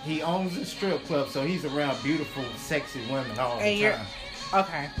he owns a strip club, so he's around beautiful, sexy women all the time.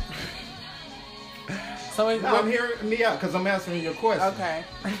 Okay. So I'm hearing me out because I'm answering your question. Okay.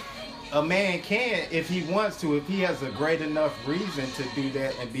 A man can, if he wants to, if he has a great enough reason to do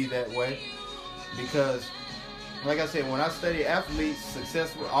that and be that way. Because, like I said, when I studied athletes,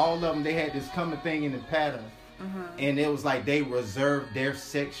 successful, all of them, they had this common thing in the pattern. And it was like they reserved their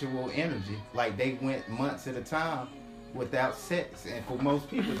sexual energy. Like they went months at a time without sex, and for most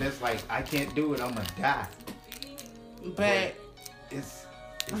people that's like, I can't do it, I'm gonna die. But it's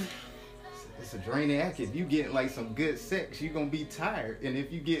a draining act. If you get like some good sex, you're gonna be tired, and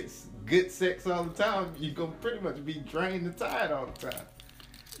if you get good sex all the time, you're gonna pretty much be drained and tired all the time.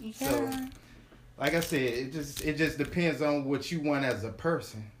 So like I said, it just depends on what you want as a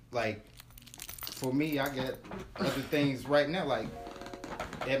person. Like for me, I got other things right now, like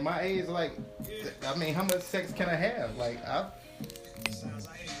at my age, like, I mean, how much sex can I have? Like, I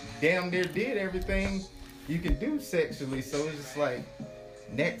damn near did everything you can do sexually. So it's just like,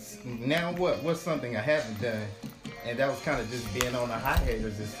 now what? What's something I haven't done? And that was kind of just being on the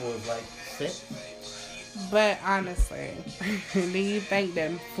hiatus as far as like sex. But honestly, do you think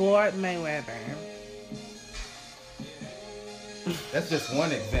that Floyd Mayweather? That's just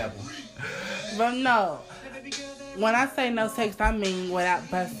one example. But no. When I say no sex, I mean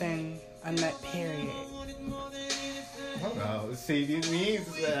without busting a nut, period. Hold on. See,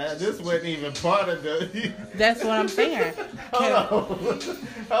 this wasn't even part of the... That's what I'm saying. Hold on,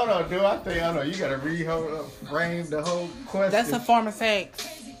 dude. Hold on. You got to frame the whole question. That's a form of sex.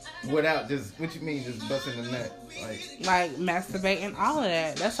 Without just, what you mean, just busting the nut? Like masturbating, all of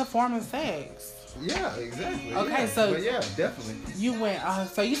that. That's a form of sex. Yeah, exactly. Okay, yeah. so but yeah, definitely. You went.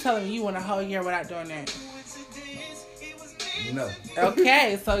 So you telling me you went a whole year without doing that? No.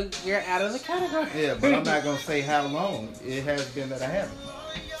 Okay, so you're out of the category. Yeah, but I'm not gonna say how long it has been that I haven't.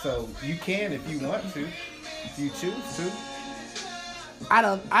 So you can if you want to, if you choose to.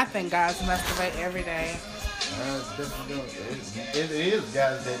 I think guys masturbate every day. Definitely don't. It is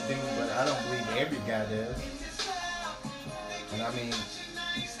guys that do, but I don't believe every guy does. And I mean,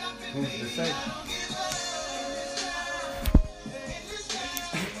 who's to say?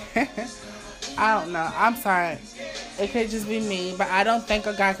 I don't know. I'm sorry. It could just be me, but I don't think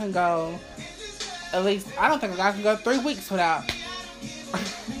a guy can go. At least I don't think a guy can go 3 weeks without.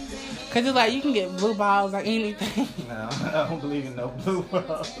 Cause it's like you can get blue balls or anything. No, I don't believe in no blue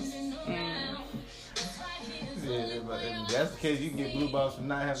balls. Yeah, but if that's the case, you can get blue balls from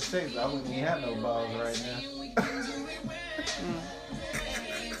not having sex. I wouldn't even have no balls right now.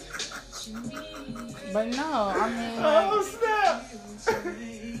 But no, I mean. Oh snap!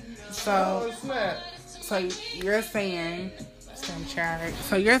 So, snap! So you're saying,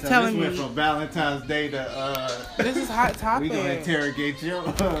 so you're telling me. This went from Valentine's Day to This is Hot Topic. We're gonna interrogate you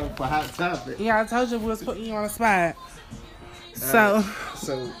for Hot Topic. Yeah, I told you we was putting you on the spot. So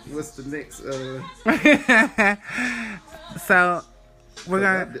what's the next? So we're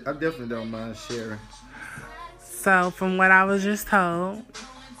gonna. I definitely don't mind sharing. So from what I was just told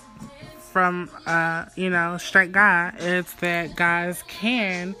from straight guy, is that guys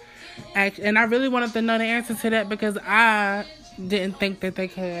can act, and I really wanted to know the answer to that because I didn't think that they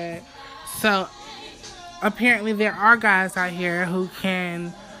could. So apparently there are guys out here who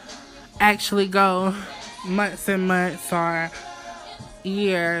can actually go months and months or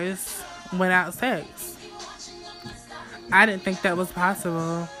years without sex. I didn't think that was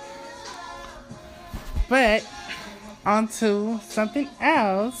possible. But on to something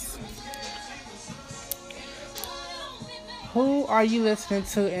else. Who are you listening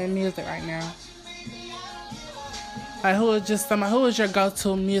to in music right now? Like who is your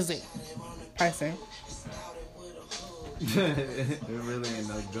go-to music person? It really ain't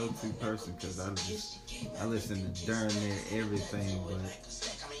no go-to person because I listen to darn near everything,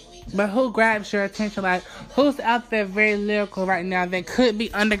 but who grabs your attention? Like who's out there very lyrical right now that could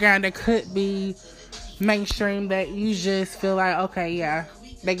be underground, that could be mainstream, that you just feel like, okay, yeah,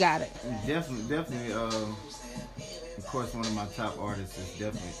 they got it. Definitely. Of course, one of my top artists is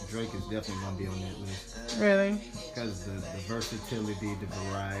Drake. Is definitely gonna be on that list. Really? Because the versatility, the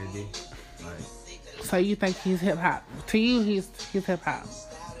variety, So you think he's hip hop? To you, he's hip hop.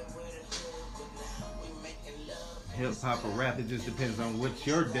 Hip hop or rap, it just depends on what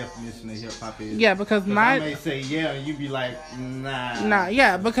your definition of hip hop is. Yeah, because I may say yeah, and you be like nah. Nah,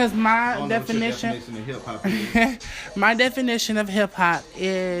 yeah, because my definition of hip hop is. My definition of hip hop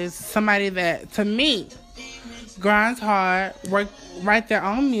is somebody that, to me, grinds hard, write their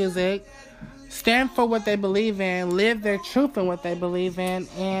own music, stand for what they believe in, live their truth in what they believe in,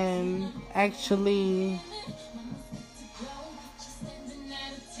 and actually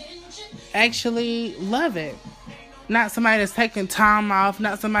love it. Not somebody that's taking time off,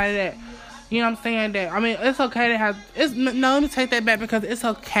 not somebody that, you know what I'm saying, that, I mean, it's okay to have, let me take that back, because it's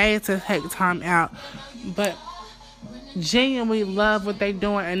okay to take time out, but genuinely love what they're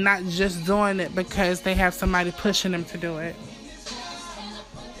doing and not just doing it because they have somebody pushing them to do it.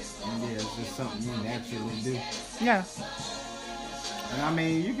 Yeah, it's just something you naturally do. Yeah. And I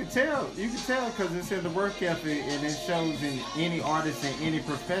mean, you can tell because it's in the work ethic and it shows in any artist in any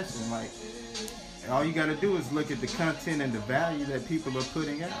profession. Like, all you got to do is look at the content and the value that people are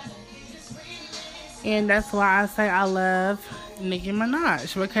putting out. And that's why I say I love Nicki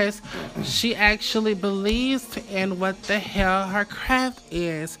Minaj, because she actually believes in what the hell her craft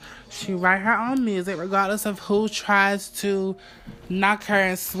is. She write her own music regardless of who tries to knock her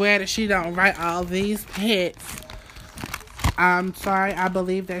and swear that she don't write all these hits. I'm sorry, I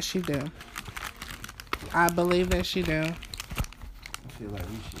believe that she do. I believe that she do. I feel like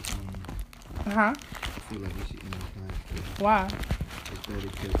we should I feel like we should end the podcast. Why? Because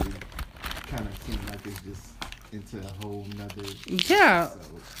it kind of seems like it's just into a whole nother. Yeah. So.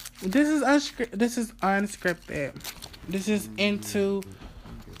 This is unscripted. This is into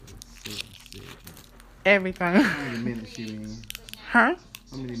everything. How many minutes you in? Huh?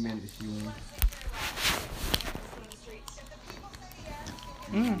 How many minutes you in?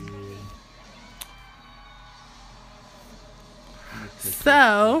 Yeah.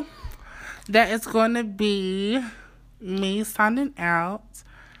 So, that is going to be me signing out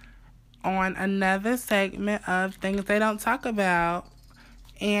on another segment of Things They Don't Talk About.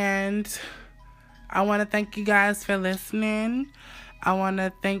 And I want to thank you guys for listening. I want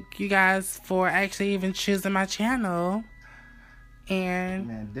to thank you guys for actually even choosing my channel. And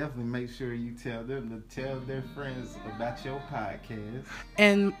Man, definitely make sure you tell them to tell their friends about your podcast.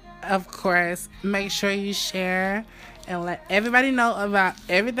 And of course, make sure you share and let everybody know about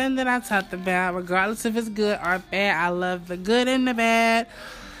everything that I talked about, regardless if it's good or bad. I love the good and the bad.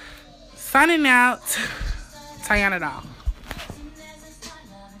 Signing out, Tiana Doll.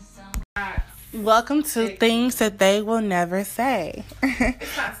 Welcome to Things That They Will Never Say.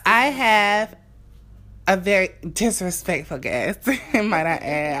 I have a very disrespectful guest, might I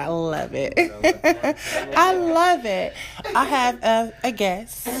add. I love it. I love it. I have a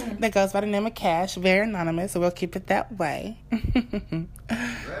guest that goes by the name of Cash, very anonymous, so we'll keep it that way.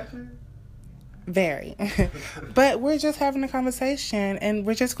 Very. But we're just having a conversation, and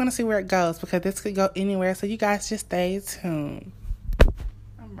we're just going to see where it goes, because this could go anywhere, so you guys just stay tuned.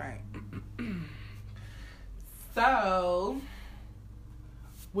 All right. So,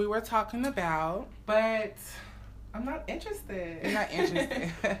 we were talking about, but I'm not interested. You're not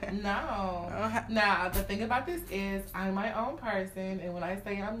interested. No. Now, the thing about this is I'm my own person, and when I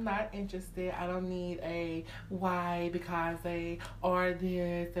say I'm not interested, I don't need a why, because they, or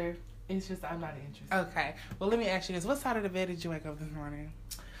this, or it's just I'm not interested. Okay. Well, let me ask you this. What side of the bed did you wake up this morning?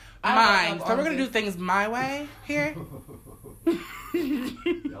 Mine. So we're going to do things my way here.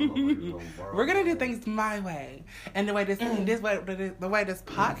 We're going to do things my way. And the way the way this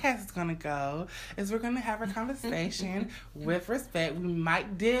podcast is going to go is we're going to have a conversation with respect. We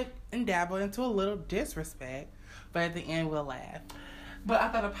might dip and dabble into a little disrespect, but at the end we'll laugh. But I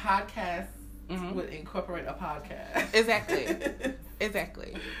thought a podcast would incorporate a podcast.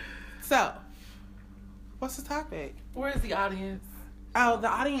 Exactly. So, what's the topic? Where's the audience? Oh, the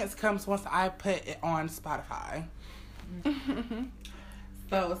audience comes once I put it on Spotify.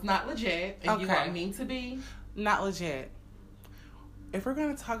 So it's not legit, and you want me to be? Not legit. If we're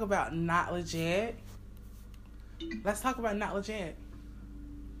going to talk about not legit, let's talk about not legit.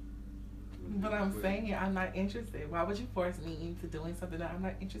 But I'm saying I'm not interested. Why would you force me into doing something that I'm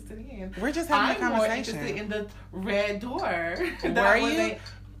not interested in? We're just having a conversation. I'm more interested in the red door. Were you?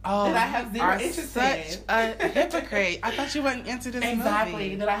 That I have zero interest such in. A hypocrite. I thought you weren't into this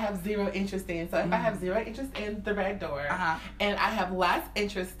movie. That I have zero interest in. So if I have zero interest in the red door, and I have less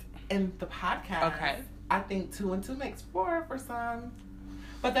interest in the podcast, I think 2 and 2 makes 4 for some.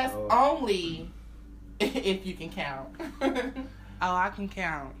 But that's only if you can count. I can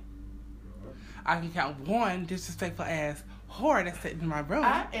count. I can count one disrespectful ass whore that's sitting in my room.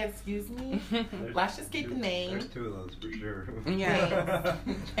 Excuse me. Let's just keep the name. There's 2 of those for sure. Yeah.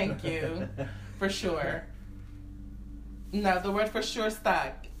 Thank you. For sure. No, the word for sure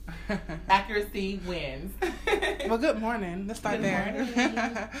stuck. Accuracy wins. Well, good morning. Let's start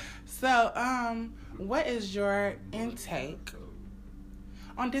there. So, what is your intake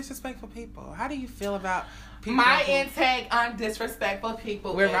on disrespectful people? How do you feel about people? My intake on disrespectful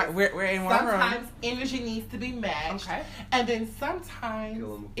people we're in one room. Sometimes energy needs to be matched. Okay. And then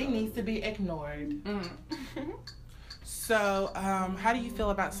sometimes it needs to be ignored. So, how do you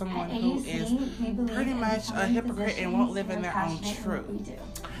feel about someone who is pretty much a hypocrite and won't live in their own truth?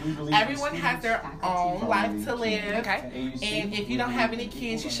 Everyone has their own life to live. Okay. And if you don't have any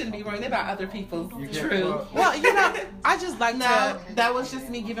kids, you shouldn't be worrying about other people's truth. Well, I just like to... that was just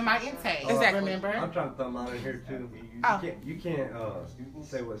me giving my intake. Exactly. Remember? I'm trying to throw mine in here, too. You can't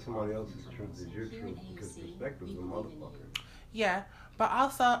say what somebody else's truth is your truth, because perspective is a motherfucker. Yeah. But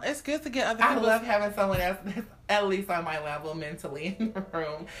also, it's good to get other people. I love having someone else that's at least on my level mentally in the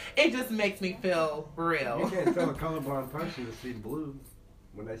room. It just makes me feel real. You can't tell a colorblind person to see blue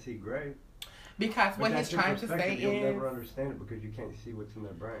when they see gray. Because what he's trying to say you'll is... You'll never understand it because you can't see what's in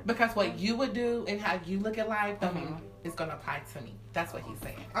their brain. Because what you would do and how you look at life, is going to apply to me. That's what he's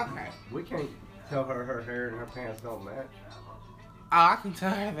saying. Okay. We can't tell her her hair and her pants don't match. Oh, I can tell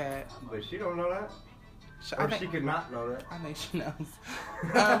her that. But she don't know that. She could not know that. I think she knows.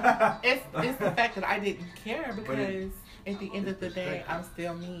 It's the fact that I didn't care because at the end of the day, I'm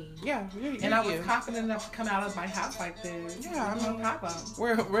still me. Yeah, and I was confident enough to come out of my house like this. Yeah, no problem.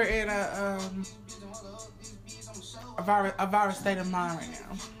 We're in a virus state of mind right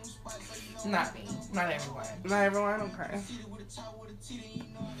now. Not me. Not everyone. Not everyone. Okay.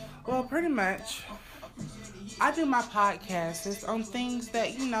 Well, pretty much. I do my podcasts on things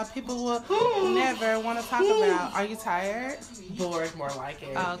that, people will never want to talk about. Are you tired? Bored, more like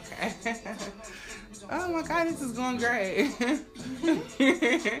it. Okay. Oh my God, this is going great.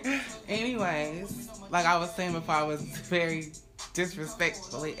 Anyways, like I was saying before, I was very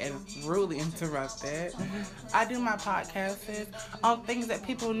disrespectfully and rudely interrupted. I do my podcasts on things that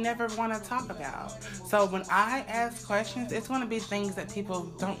people never want to talk about. So when I ask questions, it's going to be things that people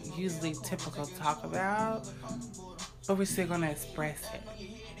don't usually typically talk about, but we're still going to express it.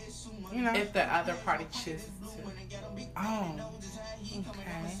 You know? If the other party chooses to. Oh,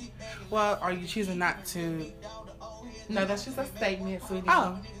 okay. Well, are you choosing not to? No, that's just a statement, sweetie.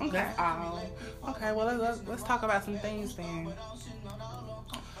 Oh, okay. That's all. Okay, well, let's talk about some things then.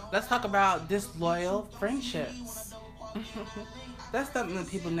 Let's talk about disloyal friendships. That's something that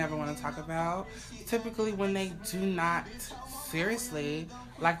people never want to talk about. Typically when they do not seriously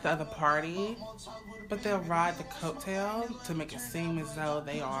like the other party, but they'll ride the coattail to make it seem as though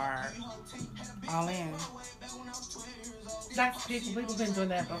they are all in. That's people been doing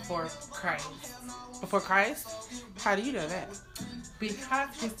that before Christ. Before Christ? How do you know that? Because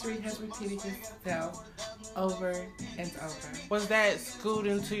history has repeated itself over and over. Was that schooled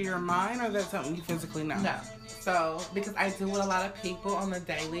into your mind, or is that something you physically know? No. So, because I deal with a lot of people on the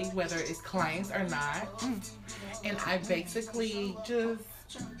daily, whether it's clients or not, and I basically just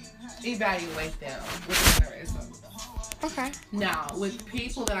evaluate them with mannerism. Okay. Now, with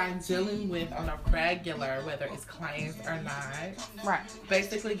people that I'm dealing with on a regular, whether it's clients or not, Right.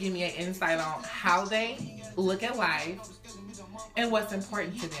 basically give me an insight on how they look at life and what's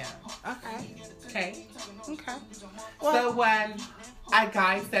important to them. Okay. Okay? Okay. So when a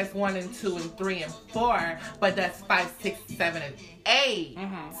guy says 1 and 2 and 3 and 4, but that's 5, 6, 7, and 8,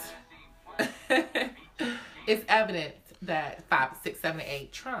 it's evident that 5, 6, 7, and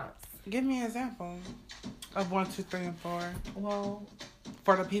 8 trumps. Give me an example of 1, 2, 3, and 4. Well,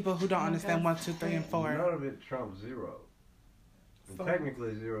 For the people who don't understand 1, 2, 3, and 4. None of it trumps 0. And So-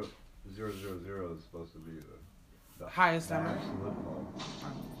 technically, 0, 0, 0, 0 is supposed to be the Highest number. absolute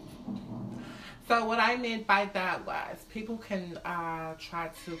norm. so what I meant by that was people can try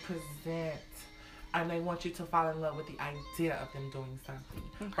to present and they want you to fall in love with the idea of them doing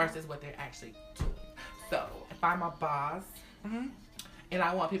something versus what they're actually doing. So if I'm a boss and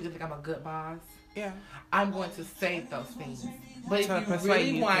I want people to think I'm a good boss, Yeah. I'm going to say those things. But To if you persuade really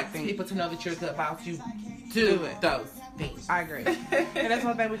you to want think. people to know that you're a good boss, you do it. those things. I agree. And that's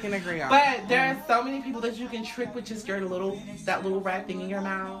one thing we can agree on. But there are so many people that you can trick with just that little rat thing in your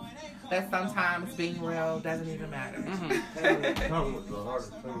mouth that sometimes being real doesn't even matter. And tongue was the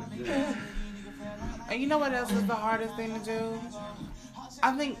hardest thing to do. And you know what else is the hardest thing to do?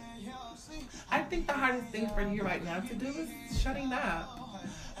 I think the hardest thing for you right now to do is shutting up.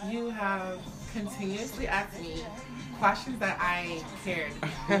 You have continuously asked me questions that I cared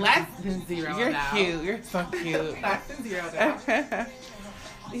less than zero you're about. cute. You're so cute. Less than zero about.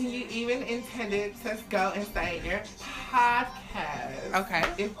 You even intended to go and say your podcast. Okay.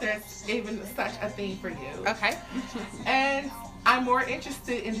 If there's even such a thing for you. Okay. And I'm more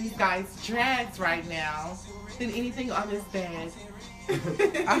interested in these guys' drags right now than anything on this bed.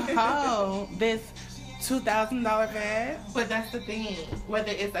 Oh, this $2,000 bed. But that's the thing.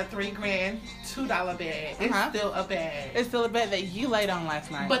 Whether it's a $3,000, $2 bed, it's still a bed. It's still a bed that you laid on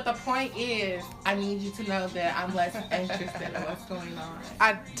last night. But the point is, I need you to know that I'm less interested in what's going on.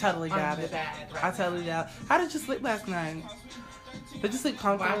 I totally got on it. the bed right I totally got it. How did you sleep last night? Did you sleep Why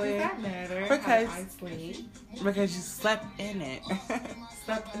comfortably? does that matter? Because- How I sleep. Because you slept in it.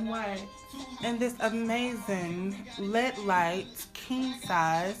 Slept in what? And this amazing lit light, king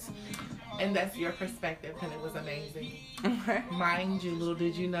size. And that's your perspective, because it was amazing. Mind you, little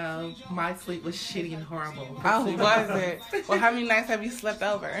did you know, my sleep was shitty and horrible. Oh, was it? Well, how many nights have you slept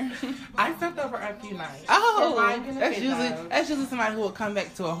over? I slept over a few nights. Oh, For my benefit, that's though. usually somebody who will come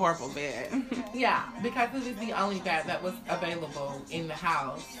back to a horrible bed. Yeah, because it is the only bed that was available in the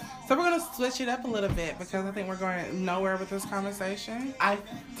house. So we're gonna switch it up a little bit because I think we're going nowhere with this conversation. I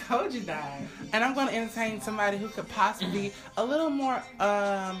told you that. And I'm gonna entertain somebody who could possibly be a little more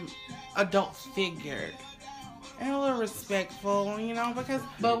adult figured and a little respectful, you know, because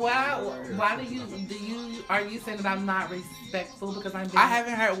But why are you saying that I'm not respectful because I'm being, I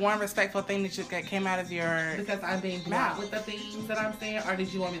haven't heard one respectful thing that came out of your because I'm being blunt with the things that I'm saying, or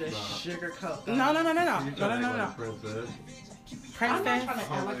did you want me to sugarcoat them? No. You trying to act like a princess. I'm not Princess. trying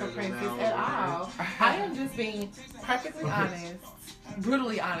to act like a princess at all. I am just being perfectly honest,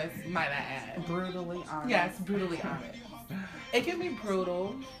 brutally honest, might I add. Brutally honest. Yes, brutally honest. It can be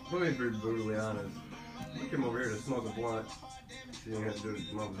brutal. Let me be brutally honest. We came over here to smoke a blunt. She ain't had to do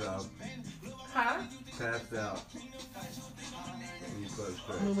it. Mom's out. Huh? Passed out. And you put her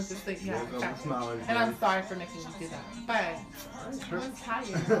straight. Move with the stick, yeah. Woke up smiling. And I'm sorry for making you do that. But I was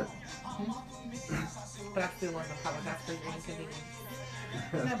tired. But I still want to apologize for your inconvenience.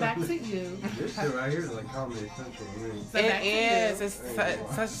 Now back to you. This shit right here is like Comedy Central to me. So back to It is. you.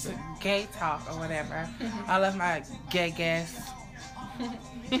 It's such gay talk or whatever. I love my gay guests.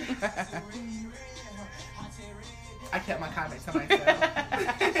 I kept my comment to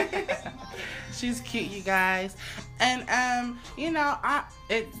myself. She's cute, you guys. And you know,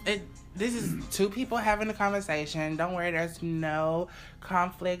 this is two people having a conversation. Don't worry, there's no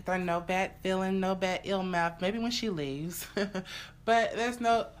conflict or no bad feeling, no bad ill mouth. Maybe when she leaves. But there's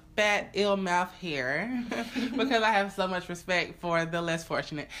no bad ill mouth here because I have so much respect for the less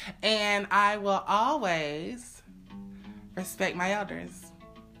fortunate. And I will always respect my elders.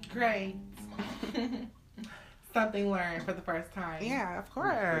 Great. Something learned for the first time. Yeah, of We're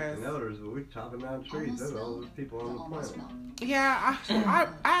course. respecting elders, but we're chopping down trees. Those are all those people on the planet. Yeah, I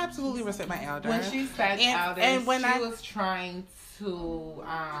absolutely respect my elders. When she said elders, and when she was trying to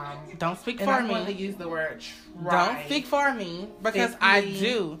don't speak and for I me. want to use the word try. Don't speak for me because Speak I me.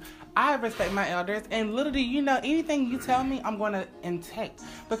 do. I respect my elders, and literally, you know, anything you tell me, I'm going to intake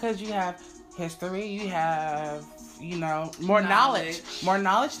because you have history, you have, you know, more knowledge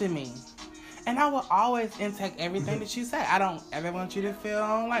than me. And I will always intake everything that you say. I don't ever want you to feel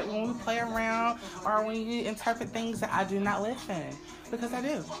like when we play around or when you interpret things that I do not listen. Because I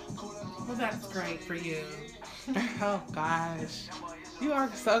do. Well, that's great for you. Oh, gosh. You are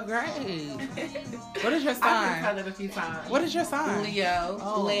so great. What is your I've been sign? told it a few times. What is your sign? Leo,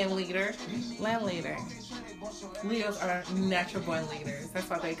 Oh. land leader. Land leader. Leos are natural born leaders. That's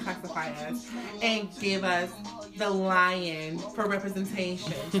why they classify us and give us the lion for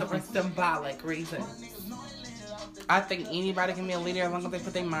representation, so for symbolic reasons. I think anybody can be a leader as long as they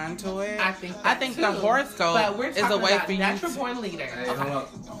put their mind to it. I think the too. horoscope But we're is a talking way about for you natural to... born leader. Hey, hold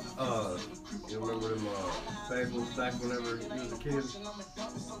up. You remember them fables back whenever you was a kid?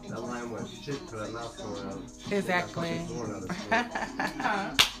 That line went shit to that mouse going out. Exactly. That fucking thorn out of his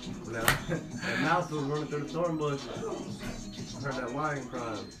foot. Now, that mouse was running through the thorn bush. I heard that lion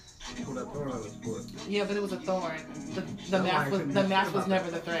crying. Pull that thorn out of his foot. Yeah, but it was a thorn. The That mask lion was couldn't never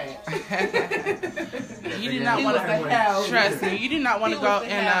do the threat. You do not He want was the hell. to... Trust me, you do not want He to go was the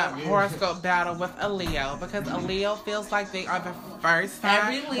in a hell. horoscope battle with a Leo because a Leo feels like they are the first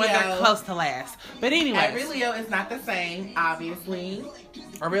time Every when they're Leo- close to last. But anyway, Every Leo is not the same, obviously.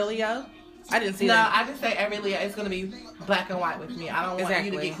 a real Leo? I didn't see No, that. I just say every Leo is going to be black and white with me. I don't want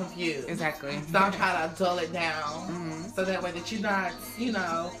you to Exactly. get confused. Exactly. So I'm trying to dull it down Mm-hmm. so that way that you're not, you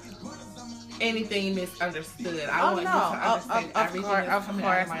know, anything misunderstood. I Oh want no! you to understand everything that's coming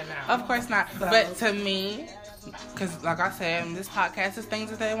out of my mouth. Of course not. So- But to me, because like I said, this podcast is things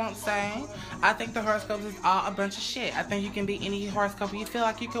that they won't say. I think the horoscopes is all a bunch of shit. I think you can be any horoscope you feel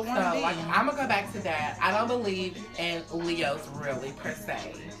like you could want to So, be. like, I'm gonna go back to that. I don't believe in Leos really per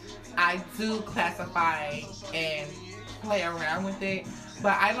se. I do classify and play around with it,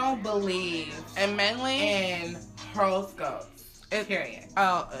 but I don't believe And mainly, in horoscopes. Period.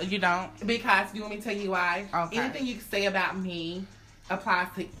 oh, you don't. Because you want me to tell you why? Okay. Anything you say about me applies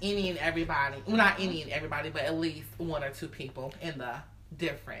to any and everybody. Well, not any and everybody, but at least one or two people in the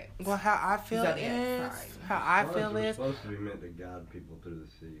different. Well, how I feel Zodiac is sign. how I Words feel were is supposed to be meant to guide people through the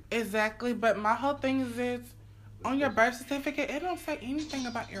sea. exactly. But my whole thing is on your birth certificate, it don't say anything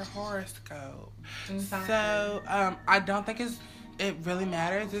about your horoscope. Exactly. So I don't think it really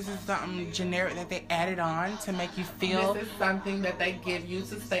matters. This is something generic that they added on to make you feel This is something that they give you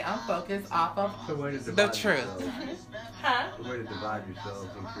to stay unfocused off of. It's a way to divide the truth. yourselves. Huh? It's a way to divide yourselves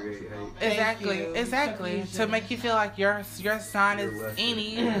and create hate. Exactly, you. exactly. To Confusion. make you feel like your sign is You're less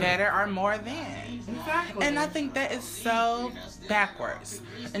any than. better or more than. Exactly. And I think that is so backwards.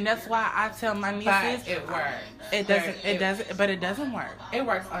 And that's why I tell my nieces but it works. it doesn't but it doesn't work. It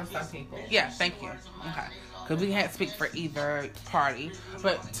works on some people. Yeah, thank you. Okay. Because we can't speak for either party.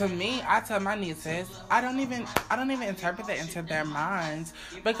 But to me, I tell my nieces, I don't even interpret that into their minds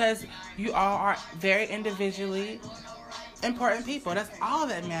because you all are very individually important people. That's all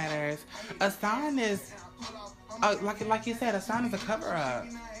that matters. A sign is, like you said, a sign is a cover up.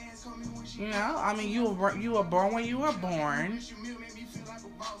 You know, I mean, you were born when you were born.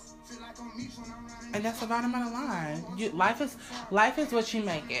 And that's the bottom of the line. Life is what you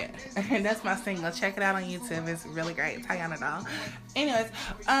make it. And that's my single. Check it out on YouTube. It's really great. Tayana doll. Anyways,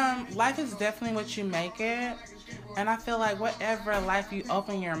 life is definitely what you make it. And I feel like whatever life you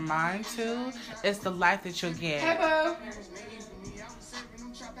open your mind to, it's the life that you'll get. Hey, boo.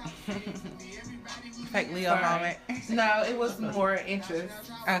 fake Leo Sorry. moment. No, it was more interest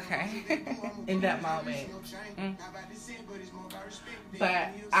Okay. in that moment. Mm. But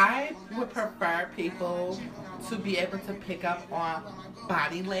I would prefer people to be able to pick up on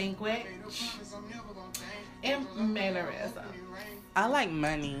body language and mannerism. I like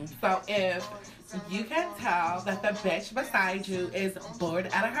money. So if you can tell that the bitch beside you is bored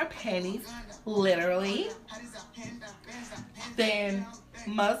out of her panties, literally, then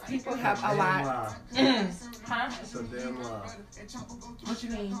most people have a lot. Huh? It's a damn lie. What you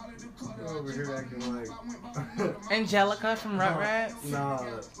mean? You're over here acting like. Angelica from Rugrats. Nah.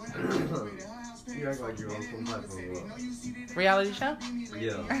 You act like you're on some type of. Reality show?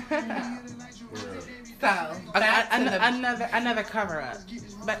 Yeah. Yeah. So, Okay, back to the another cover up.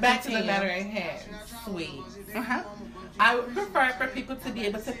 back to the matter at hand. Sweet. Uh-huh. I would prefer for people to be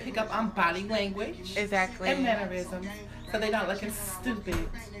able to pick up on body language Exactly. and mannerisms so they don't look stupid.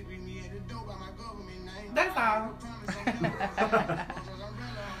 That's all.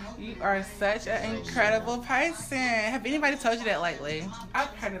 You are such an incredible person. Have anybody told you that lately? I've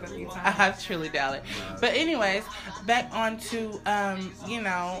heard it a few I times. have truly doubt it. But anyways, back on to,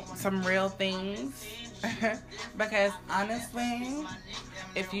 some real things. Because honestly,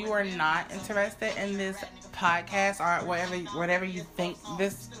 if you are not interested in this podcast or whatever you think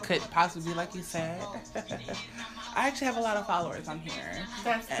this could possibly be, like you said, I actually have a lot of followers on here.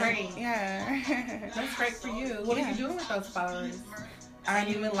 That's great. Yeah. That's great for you. What are you doing with those followers? Are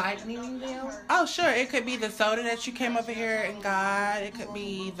you enlightening them? Oh, sure. It could be the soda that you came over here and got. It could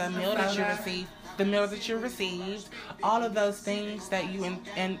be the meal that you soda. received. The meal that you received. All of those things that you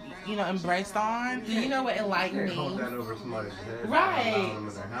embraced on. Do you know what You enlighten can't hold that means? over somebody's head. Right. Allow them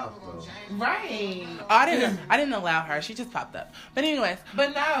in their house, though. Right. Oh, I didn't allow her. She just popped up. But anyways,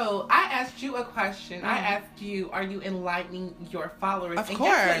 But no, I asked you a question. I asked you, are you enlightening your followers? of and course.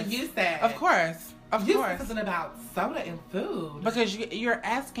 guess what you said? Of course. Of You course. said something about soda and food. Because you're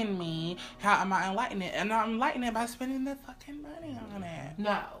asking me how am I enlightening it, and I'm enlightening it by spending the fucking money on it.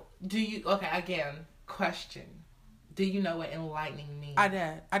 No. Do you, okay, again, question. Do you know what enlightening means? I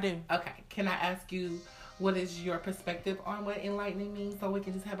do. Okay, can I ask you, what is your perspective on what enlightening means so we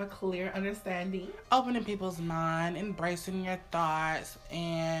can just have a clear understanding? Opening people's mind, embracing your thoughts,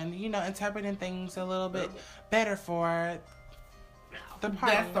 and interpreting things a little bit better for the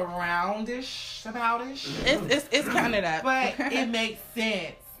party. That's the roundish aboutish. It's kind of that, But it makes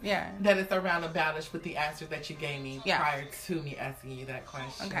sense yeah. that it's a roundaboutish with the answer that you gave me Yeah. prior to me asking you that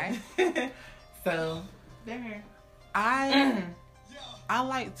question. Okay. So, there. I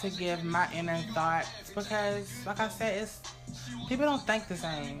like to give my inner thoughts because, like I said, people don't think the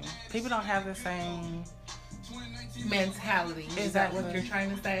same. People don't have the same Mentality. Is that what Exactly. you're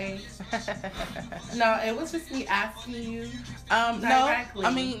trying to say? No, it was just me asking you. No, Directly.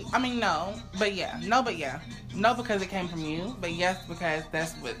 I mean, no, but yeah, no, because it came from you, but yes, because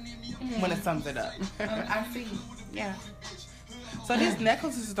that's when it sums it up. I see. Yeah. So these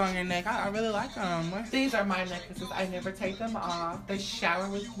necklaces on your neck, I really like them. These are my necklaces. I never take them off. They shower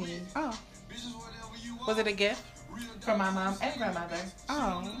with me Oh, was it a gift? from my mom and grandmother.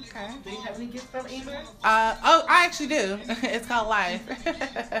 Oh, okay. Do you have any gifts from either? I actually do. It's called life.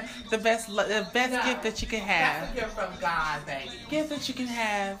 the best No, gift that you can have. That's a gift from God, baby. Gift that you can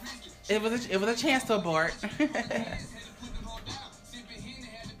have. It was a chance to abort.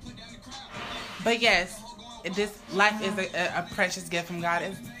 But yes, this life is a precious gift from God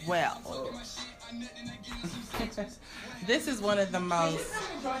as well. This is one of the most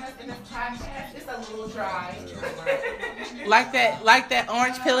Join us in this podcast. It's a little dry. like that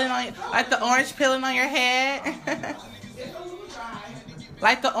orange peeling on your head. It's a little dry.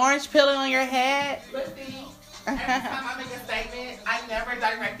 Like the orange peeling on your head. But see, every time I make a statement, I never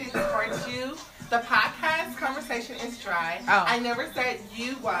direct it towards you. The podcast conversation is dry. Oh. I never said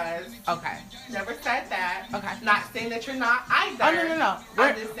you was. Okay. Never said that. Okay. Not saying that you're not either. Oh no.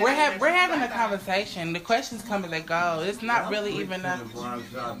 I just said We're that we're you're having a not. conversation. The questions come and they go. It's not really even a Sending blind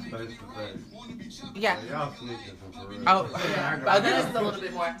shots face to face. yeah. Y'all sneaking for real. Oh, This is a little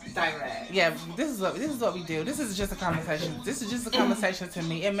bit more direct. Yeah, this is what we do. This is just a conversation. This is just a conversation to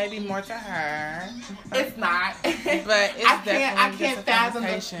me. It may be more to her, It's not. but it's I definitely can't just a fathom the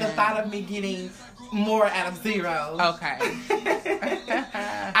conversation. thought of me getting more out of zero. Okay.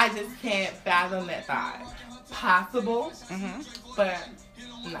 I just can't fathom that thought. Possible, Mhm. but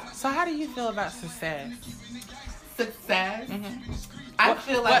no. So how do you feel about success? Success. Mhm. I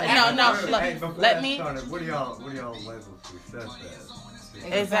feel like no, Hey, before let that me- started, what do y'all label success as?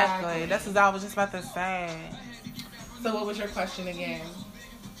 Exactly. That's what I was just about to say. So what was your question again?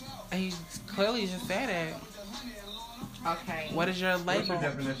 And you clearly just said it. Okay. What is your What's your label?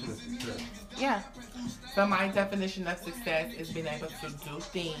 definition of success? Yeah. So my definition of success is being able to do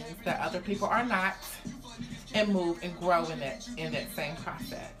things that other people are not, and move and grow in that same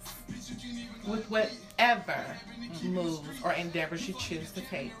process with whatever moves or endeavors you choose to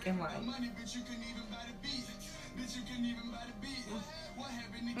take in life.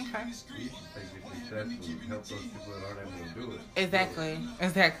 Okay. You should take your success and help those people that aren't able to do it. Exactly.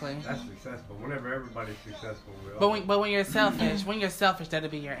 That's successful. Whenever everybody's successful, But when you're selfish, that'll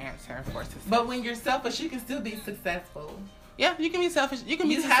be your answer for success. But when you're selfish, you can still be successful. Yeah, you can be selfish. You can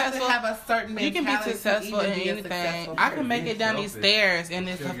be You successful. have to have a certain You mentality. can be successful to in even be a anything. successful I can person. make it down these stairs and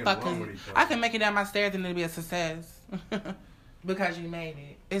it's a Still get along fucking. with each other. I can make it down my stairs and it'll be a success. Because you made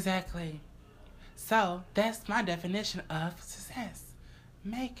it. Exactly. So that's my definition of success.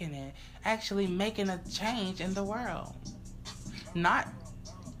 Making it. Actually making a change in the world. Not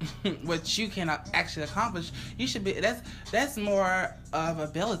what you can actually accomplish. You should be. That's more of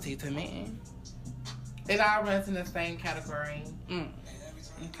ability to me. It all runs in the same category.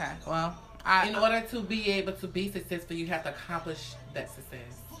 Okay. Well, In order to be able to be successful, you have to accomplish that success.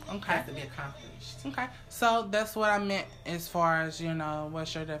 Okay. It has to be accomplished. Okay. So that's what I meant as far as,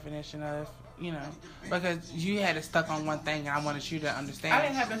 what's your definition of, because you had it stuck on one thing and I wanted you to understand. I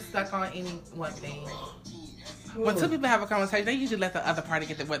didn't have it stuck on any one thing. When two people have a conversation, they usually let the other party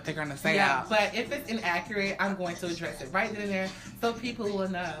get what they're going to say out. But if it's inaccurate, I'm going to address it right then and there so people will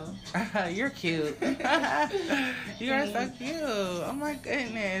know. You're cute. You are so cute. Oh my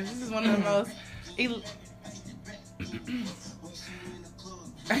goodness. This is one of the most...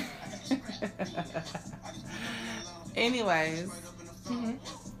 Anyways,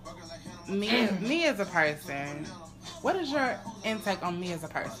 me as a person, what is your intake on me as a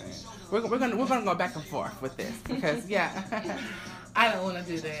person? We're gonna go back and forth with this because I don't want to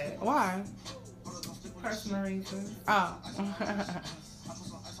do that. Why? Personal reasons. Oh.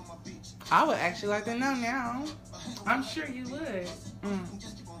 I would actually like to know now. I'm sure you would.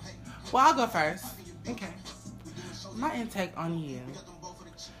 Well, I'll go first. Okay. My intake on you.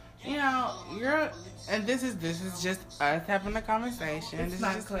 And this is just us having a conversation. It's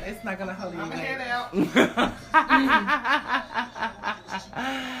not gonna hold you back.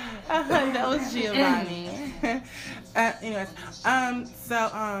 That was Giovanni. Anyways,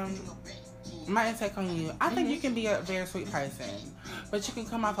 my intake on you. I think you can be a very sweet person, but you can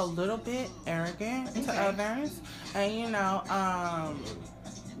come off a little bit arrogant to others, and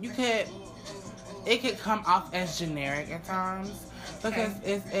it could come off as generic at times. Because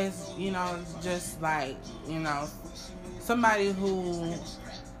it's just like, somebody who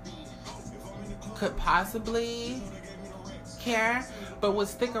could possibly care, but would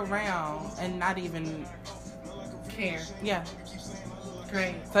stick around and not even care. Yeah.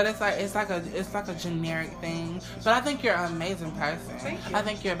 Great. So it's like a generic thing. But I think you're an amazing person. Thank you. I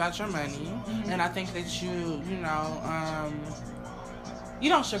think you're about your money, and I think that you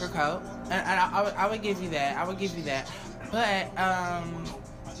don't sugarcoat, and I would give you that. I would give you that. But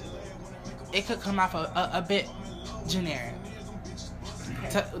it could come off a bit generic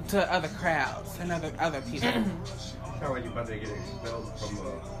to other crowds and other people. Sound like you about to get expelled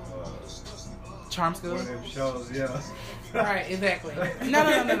from Charm school. one of them shows, yeah. Right, exactly. No.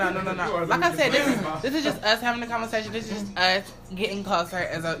 Like I said, this is just us having a conversation. This is just us getting closer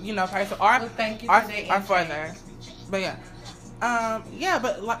as a person, or thank you or for further. But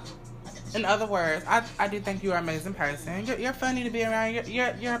but like. In other words, I do think you're an amazing person. You're funny to be around.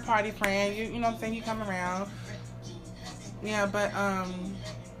 You're a party friend. You know what I'm saying? You come around. Yeah, but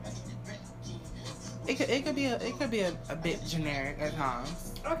it could be a bit generic at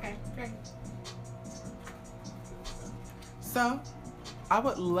times. Okay, great. So, I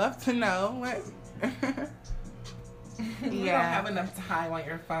would love to know what. You don't have enough time on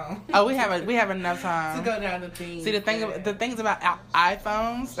your phone. Oh, we have enough time to go down the things. See, the things about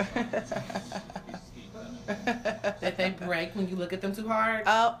iPhones that they break when you look at them too hard.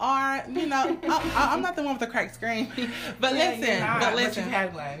 I'm not the one with the cracked screen. But listen, but you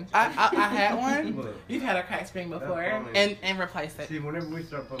had one. I had one. Look, You've had a cracked screen before, and replaced it. see, whenever we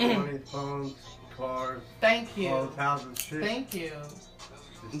start putting money, phones, cars, Thank you. clothes, houses, shit. Thank you.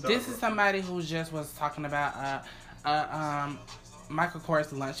 This is somebody who just was talking about Michael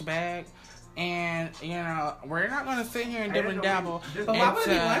Kors lunch bag, and we're not gonna sit here and dibble and dabble. But why would it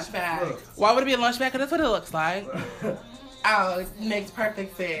be lunch bag? Why would it be a lunch bag? Because that's what it looks like. Oh, it makes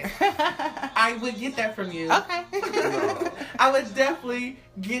perfect sense. I would get that from you. Okay. I would definitely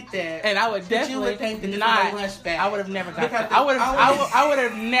get that. And I would But definitely you would think that this not. is a lunch bag. I would have never got Because that. I would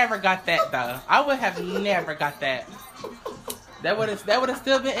have never got that though. I would have never got that. That would have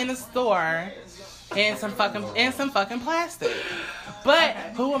still been in the store in some fucking plastic. But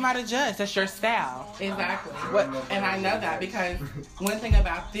who am I to judge? That's your style. Exactly. What? And I know that because one thing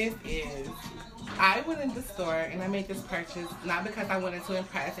about this is I went in the store and I made this purchase not because I wanted to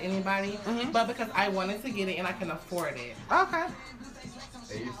impress anybody, but because I wanted to get it and I can afford it. Okay.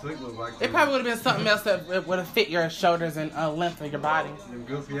 And you slick look like It probably would have been something else that would have fit your shoulders and length of your body. them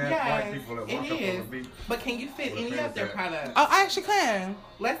goofy ass Yes, white people that it walk up on the is. beach. But can you fit any of their products? Oh, I actually can.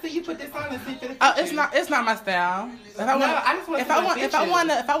 Let's see you put this on and see if it Oh, it's not my style. If I No, want, I just want if to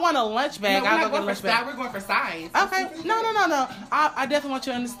I want a lunch bag, we're I'll not go get a going for lunch style, bag. we're going for size. Okay, no. I definitely want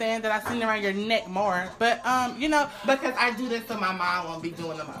you to understand that I seen it around your neck more. But Because I do this so my mom won't be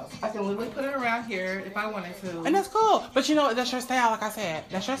doing the most. I can literally put it around here if I wanted to. and that's cool. But you know what? That's your style. Like I said,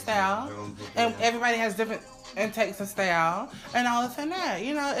 that's your style. And everybody has different intakes of style and all this and that.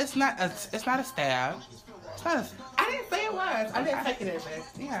 You know, it's not a style. It's not a. I didn't say it was. I didn't take it as it.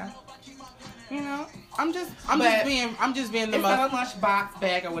 Yeah. You know, I'm just But being the It's most. not a lunchbox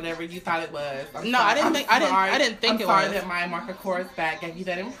bag or whatever you thought it was. No, I didn't think it I'm sorry was. that my Marca Kors bag gave you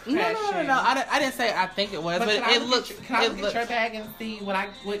that impression. No. I didn't say I think it was, but it looks. Can I look at your bag and see what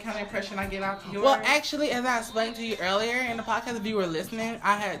kind of impression I get off yours? Well, actually, as I explained to you earlier in the podcast, if you were listening,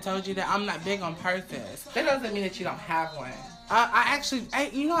 I had told you that I'm not big on purses. that doesn't mean that you don't have one. I actually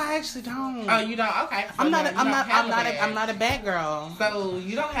don't. Oh, you don't? Okay. So I'm not a a bad girl. So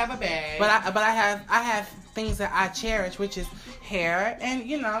you don't have a bag. But I have things that I cherish, which is hair and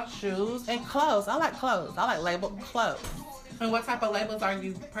shoes and clothes. I like clothes. I like labeled clothes. And what type of labels are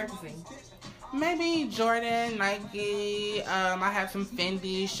you purchasing? Maybe Jordan, Nike. I have some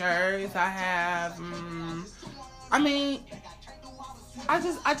Fendi shirts. I have. I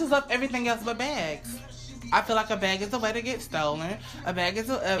just love everything else but bags. I feel like a bag is a way to get stolen. A bag is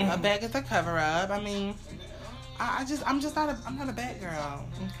a bag is a cover up. I mean, I'm not a bad girl.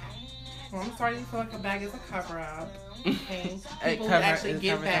 Okay. Well, I'm sorry you feel like a bag is a cover up. Okay. A People cover- actually it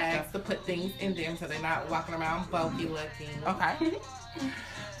get covers up bags stuff. to put things in them so they're not walking around bulky looking. Okay.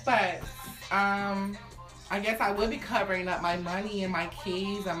 But I guess I would be covering up my money and my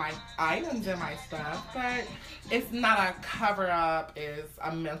keys and my items and my stuff, but it's not a cover up, it's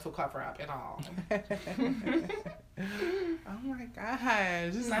a mental cover up at all. Oh my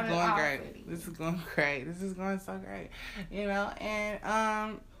gosh, this is Not at going all great. pretty. This is going great. This is going so great.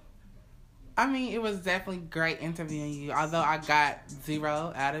 And I mean, it was definitely great interviewing you. Although I got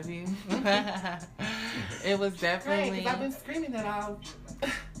 0 out of you, it was Right, definitely because I've been screaming that all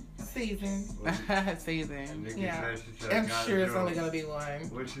season. season. Nikki Yeah. said she said I I'm got sure it's 0. only going to be one.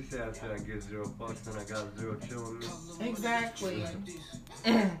 What she said? I said I get 0 fucks and I got 0 chilling me. Exactly.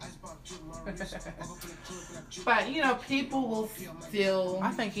 But, people will still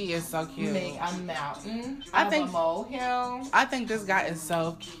I think he is so cute. make a mountain I of think- a molehill. I think this guy is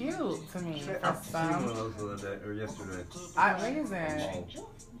so cute to me. I seen one of those the other day, or yesterday. Amazing.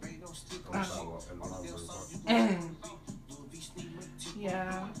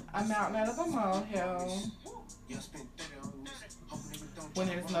 Yeah, a mountain out of a molehill. When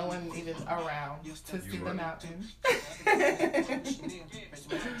there's no one even around to see the right. mountain.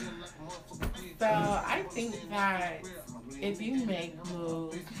 So I think that if you make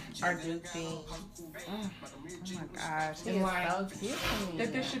moves or do things, Oh my gosh, he in is life, so cute to me.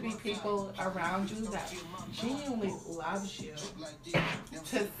 that there should be people around you that genuinely loves you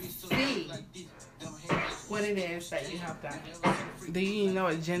to see what it is that you have done. Do you know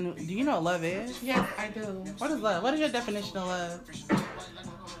what love is? Yes, I do. What is love? What is your definition of love?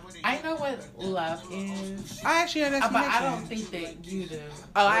 I know what love is, I actually have but definition. I don't think that you do.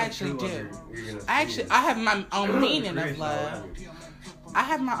 Oh, I actually do. I have my own meaning of love. I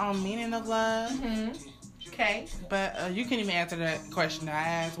have my own meaning of love, Okay. but you can even answer that question I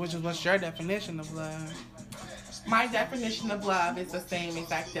asked, which is what's your definition of love? My definition of love is the same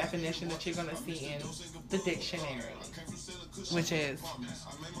exact definition that you're going to see in the dictionary. Which is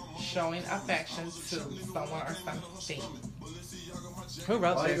Showing affection to someone or something. who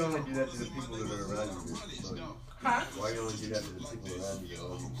wrote Why you this? only do that to the people that are around you? So, Huh? why you only do that to the people around you?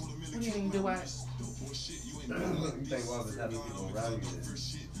 What do you mean, do what? You think why was having people around you?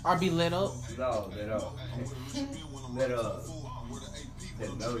 Or belittled? No, they don't.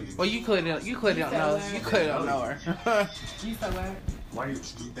 That know you. Well, you clearly don't know. You clearly don't know her. You said what? Why do you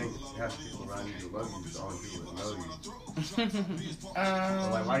think have people around you that love you is the only people that know you?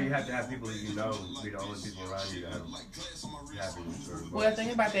 Like, why do you have to have people that you know be the only people around you that have happiness or Well, the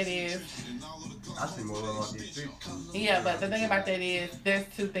thing about that is, I see more love on these streets. yeah, but the thing about that is, there's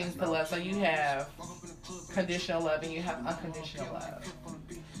two things to love. So you have conditional love and you have unconditional love.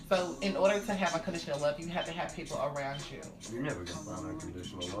 So in order to have unconditional love, you have to have people around you. You're never gonna find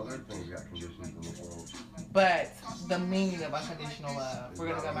unconditional love. Everything's got conditions in this world. But the meaning of unconditional love, we're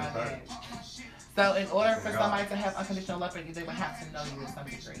gonna go by that. So in order for somebody to have unconditional love for you, they would have to know you to some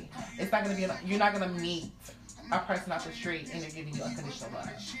degree. It's not gonna be. You're not gonna meet a person off the street and they're giving you unconditional love.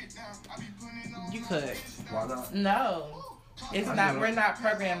 You could. Why not? No, it's not. We're not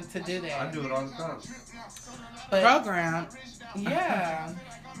programmed to do that. I do it all the time. But Program. yeah.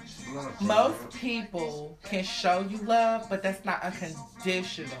 I'm not a program. Most people can show you love, but that's not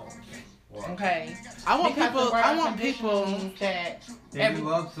unconditional. Wow. Okay. I want Because people. the word I want unconditional people. means that If you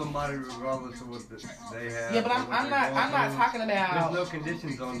love somebody regardless of what they have. Yeah, but or I'm what not talking about. There's no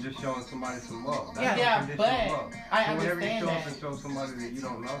conditions on just showing somebody some love. That's Yeah, unconditional but love. I So whenever you understand show up that. and show somebody that you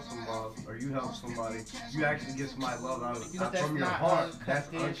don't know some love, or you help somebody, you actually give somebody love out But that's from your not heart. That's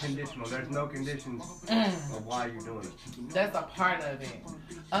unconditional. unconditional. There's no conditions of why you're doing it. That's a part of it.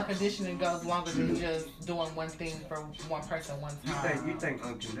 Unconditional goes longer than just doing one thing for one person one time. You think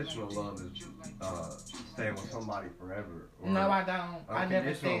unconditional love is staying with somebody forever? Or No, I don't. I never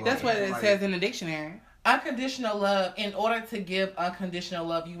unconditional said love That's what is it like- says in the dictionary. Unconditional love, in order to give unconditional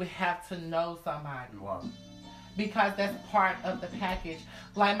love, you would have to know somebody. Wow. Because that's part of the package.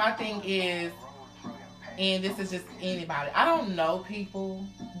 Like, my thing is, and this is just anybody, I don't know people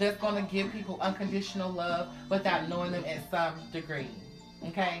that's going to give people unconditional love without knowing them at some degree.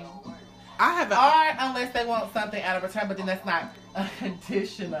 Okay? I have a. Or unless they want something out of return, but then that's not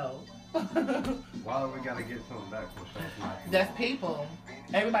unconditional. Why do we gotta get something back for something? That's people.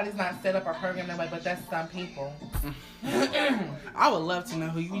 Everybody's not set up or programmed that way, but that's some people. I would love to know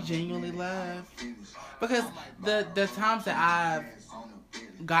who you genuinely love, because the times that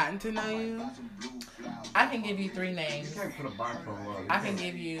I've gotten to know you, I can give you 3 names. You can't put a box on love. I can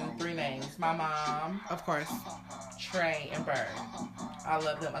give you 3 names. My mom, of course. Trey, and Bird. I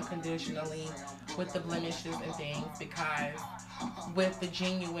love them unconditionally with the blemishes and things, because with the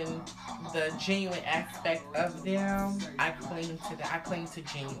genuine aspect of them, I cling to that. I cling to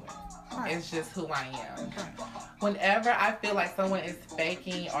genuine. It's just who I am. Whenever I feel like someone is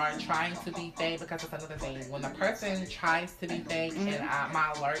faking or trying to be fake, because it's another thing. When a person tries to be fake and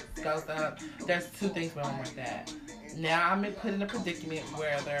my alert goes up, there's 2 things wrong with that. Now I'm put in a predicament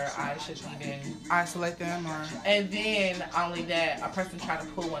whether I should even Isolate them, or and then only that a person tried to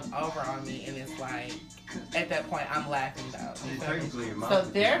pull one over on me, and it's like at that point I'm laughing though. You feel me? Technically, your mom's So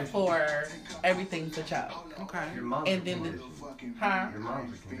a therefore everything's a joke. okay. Your mom's And a then the condition. huh? Your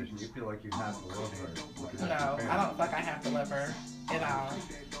mom's a condition. You feel like you have to love her. No, I don't feel like I have to love her at all.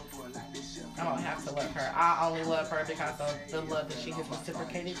 I don't have to love her. I only love her because of the love that she has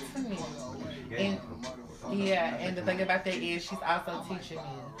reciprocated to me. And yeah, and the thing about that is she's also teaching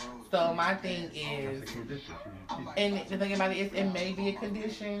me. So my thing is, It's a condition. and the thing about it is, it may be a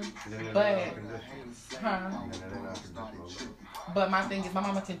condition, But but huh? conditional. But my thing is, my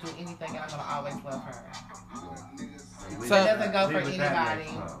mama can do anything, and I'm gonna always love her. So- It doesn't go for anybody.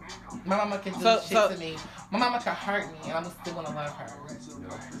 My mama can do shit so- to me. My mama can hurt me, and I'm still gonna love her.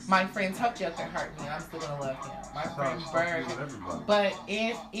 My friend Tokyo can hurt me, and I'm still gonna love him. My friend Bird. But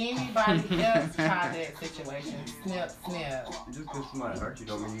if anybody else tried that situation, snip, snip. Just because somebody hurt you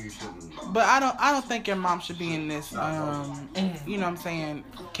don't mean you shouldn't. But I don't think your mom should be in this you know what I'm saying,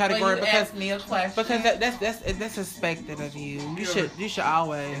 category, When you ask me a question, because that's expected of you. You should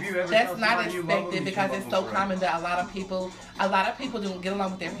always. If you ever that's tell not somebody you love them, expected you because should it's love so them common that a lot of people don't get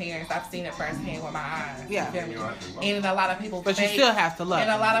along with their parents. I've seen it firsthand with my eyes. Yeah. You feel me? You have to love And a lot of people But fake, you still have to love and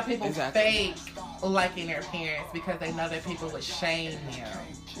a them. lot of people Exactly. fake liking their parents because they know that people would shame them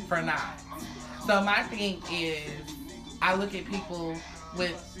for not. So my thing is, I look at people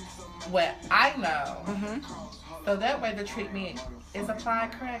with what I know, so that way the treatment is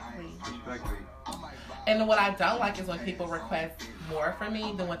applied correctly. Respectfully. And what I don't like is when people request more from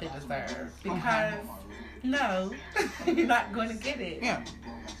me than what they deserve. Because, no, you're not going to get it. Yeah.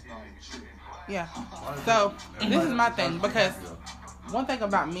 Yeah. So this is my thing, because one thing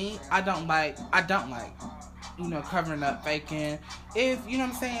about me, I don't like, covering up, faking. If, you know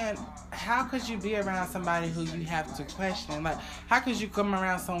what I'm saying, how could you be around somebody who you have to question? Like, how could you come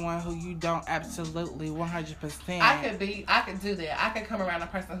around someone who you don't absolutely 100%? I could do that. I could come around a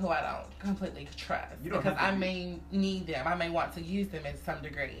person who I don't completely trust. You don't Because have I to- may need them. I may want to use them in some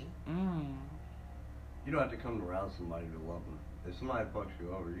degree. You don't have to come around somebody to love them. If somebody fucks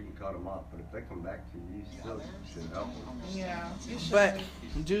you over, you can cut them off. But if they come back to you, you still should help them. Yeah, you should. But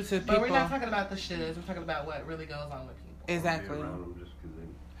due to But we're not people, talking about the shoulds. We're talking about what really goes on with people. exactly. Be around them just 'cause they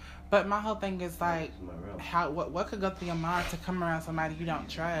But my whole thing is like, somebody else. what could go through your mind to come around somebody you don't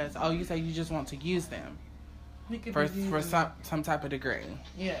trust? Oh, you say you just want to use them. He could for be using, some type of degree.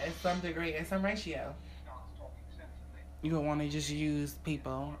 yeah, at some degree, at some ratio. You would want to just use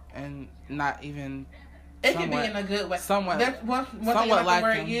people and not even. It could be in a good way. Somewhat. That's one thing somewhat about like the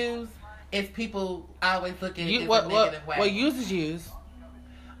word them. use is people always look at it as What a negative way. use is use.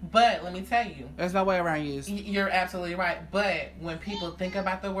 But let me tell you, There's no way around use. you're absolutely right. But when people think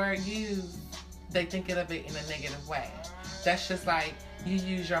about the word use, they think of it in a negative way. That's just like you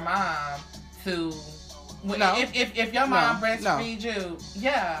use your mom to. No. If your mom No. breastfeeds you,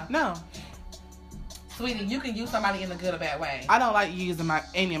 yeah, No, sweetie, you can use somebody in a good or bad way. I don't like using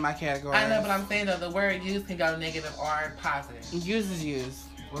any of my categories. I know, but I'm saying though the word use can go negative or positive. Use is use.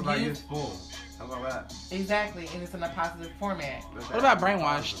 What about You- useful? How about that? Exactly, and it's in a positive format. That's What about actually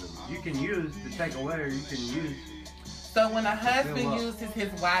brainwashed? positive. You can use to take away, or you can use. So when a husband Fill up. uses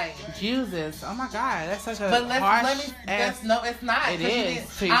his wife, Uses. Oh my God, that's such a but harsh let me. ass. No, it's not. It 'cause you is. didn't-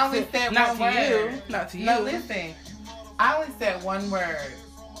 To you- I only said not one to word. you. Not to you. No, listen. I only said one word.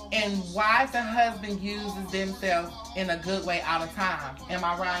 And wives and husband uses themselves in a good way all the time. Am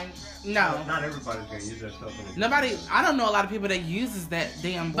I right? No. Not everybody's gonna use their stuff in a Nobody. I don't know a lot of people that uses that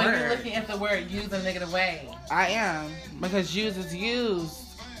damn But you're word. looking at the word use in a negative way. I am because use is used.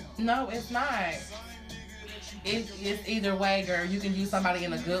 No, it's not. It's either way, girl. You can use somebody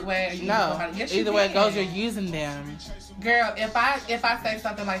in a good way. Or you use No. somebody. Yes, you Either way it can. goes, you're using them. Girl, if I say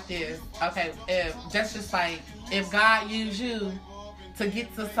something like this, okay, if that's just like if God used you to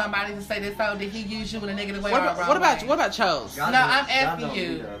get to somebody to say this, so did He use you in a negative way What or a about, wrong what about way? what about chose? God No, don't- I'm God asking don't you.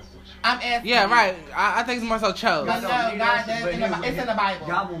 need us. I'm asking. Yeah, you. right. I think it's more so chose. But no, don't need God us, does but in the- he- it's in the Bible.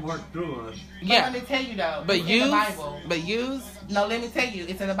 God will work through us. But Yeah, let me tell you though, but it's in the use, Bible. but use. No, let me tell you,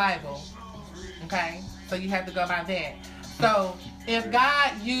 it's in the Bible. Okay, so you have to go by that. So if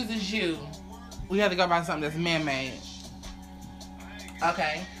God uses you, We have to go by something that's man-made.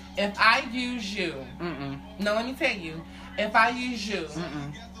 okay, if I use you, no, let me tell you, if I use you.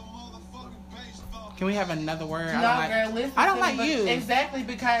 Can we have another word? No, girl, listen. I don't to like me, use. Exactly,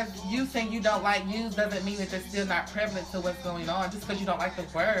 because you saying you don't like use doesn't mean that they're still not prevalent to what's going on. Just because you don't like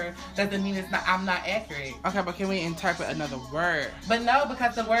the word doesn't mean it's not. I'm not accurate. Okay, but can we interpret another word? But no,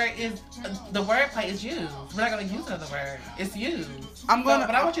 because the word is the wordplay is used. We're not gonna use another word. It's used. But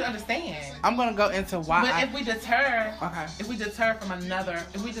I want you to understand. I'm gonna go into why. But if we deter, Okay. if we deter from another,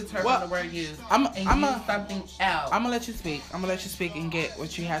 if we deter Well, from the word used I'm and use something else, I'm gonna let you speak. I'm gonna let you speak and get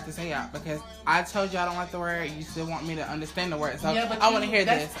what you have to say out because I told you I don't like the word. You still want me to understand the word, so yeah, but I want to hear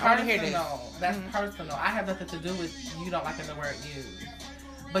that's this. I want to hear this. personal. That's personal. I have nothing to do with you don't liking the word used.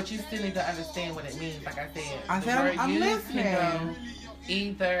 But you still need to understand what it means. Like I said, I the said word I'm used listening. can go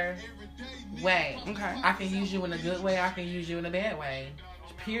either way. Okay. I can use you in a good way. I can use you in a bad way.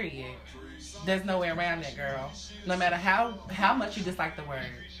 Period. There's no way around that, girl. No matter how much you dislike the word,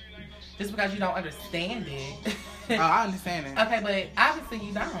 just because you don't understand it. Oh, I understand it. Okay, but obviously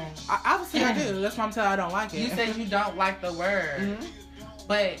you don't. Obviously I do. That's why I'm telling you I don't like it. You said you don't like the word,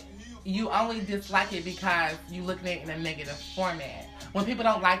 but you only dislike it because you looking at it in a negative format. When people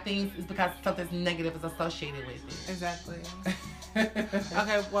don't like things, it's because something negative is associated with it. Exactly.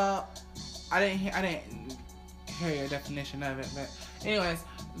 Okay, well, I didn't hear your definition of it, but anyways,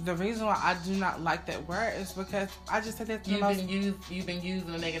 the reason why I do not like that word is because I just said that's the most You've been used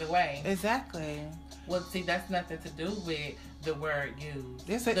in a negative way. exactly. Well, see, that's nothing to do with the word used.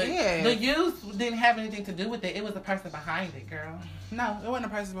 Yes, it the, is. The use didn't have anything to do with it. It was the person behind it, girl. No, it wasn't a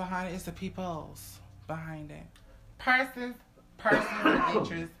person behind it. It's the peoples behind it. Persons of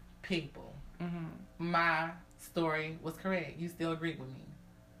interest, people. My story was correct. You still agree with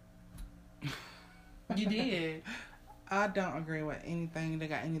me. You did. I don't agree with anything that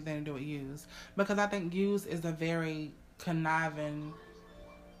got anything to do with use because I think use is a very conniving.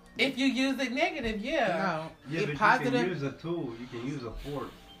 If you use it negative, yeah. No, Yeah, it but positive. you can use a tool. You can use a fork.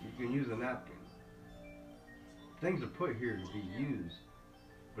 You can use a napkin. Things are put here to be used,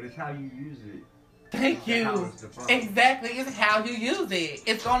 but it's how you use it. Thank How you. it's defined. Exactly. It's how you use it.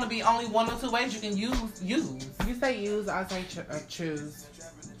 It's going to be only one or two ways you can use. If you say use, I say choose.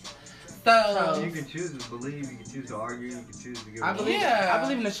 So, You can choose to believe. You can choose to argue. You can choose to give. I up. believe. Yeah. I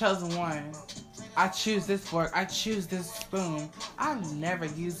believe in the chosen one. I choose this fork. I choose this spoon. I've never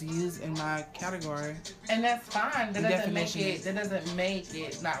used use in my category. and that's fine. That doesn't make Definition. it. That doesn't make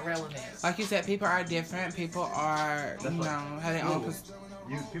it not relevant. Like you said, people are different. People are, That's like have their own. school.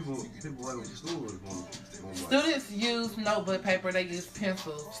 People like school is one. Students use notebook paper. They use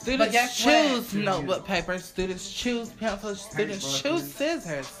pencils. But Students guess choose what? notebook paper. Students choose pencils. Students choose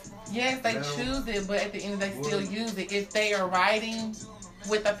scissors. Yes, they No. choose it, but at the end they still Wood. use it. If they are writing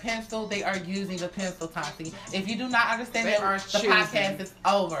with a pencil, they are using the pencil, Tati. If you do not understand They that, are the choosing. podcast is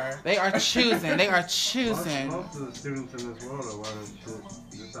over. They are choosing. They are choosing. Most of the students in this world are learning shit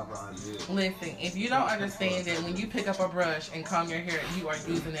just off of ideas. Listen, if you don't understand that when you pick up a brush and comb your hair, you are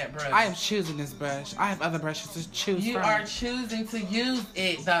using that brush. I am choosing this brush. I have other brushes to choose You from. are choosing to use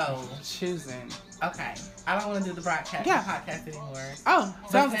it, though. choosing. Okay. I don't want to do the broadcast podcast anymore. Oh,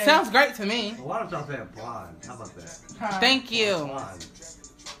 sounds great to me. Why don't y'all say applied? How about that? Huh? Thank you. Applied.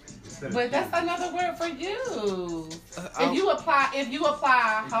 Instead of But that's choosing. another word for you. Oh. If you apply,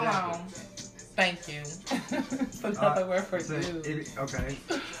 hold Exactly. on. Thank you. It's another word for So, you. okay.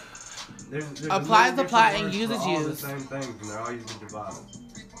 There's Apply is a million apply different and use words is for all the use. same things, and they're all using divided.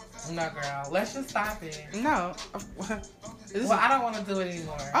 No, girl. Let's just stop it. No. Well, I don't want to do it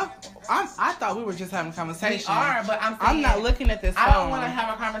anymore. I thought we were just having a conversation. We are, but I'm saying, I'm not looking at this phone. I don't want to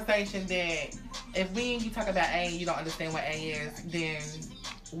have a conversation that if we and you talk about A and you don't understand what A is, then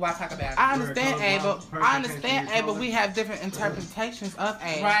why talk about it? I understand A, but Person we have different interpretations of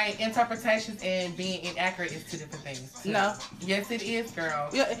A. Right, interpretations and being inaccurate is two different things. too. No. Yes, it is, girl.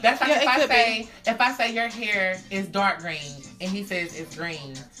 Yeah, That's like yeah, it if I say your hair is dark green and he says it's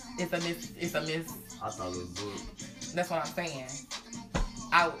green, it's a miss. I thought it was blue. That's what I'm saying.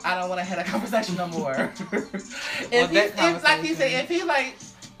 I don't want to have a conversation no more. if like he said, if he like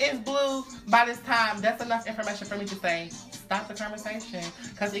it's blue by this time, that's enough information for me to say stop the conversation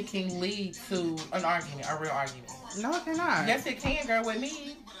because it can lead to an argument, a real argument. No, it cannot. Yes, it can, girl. With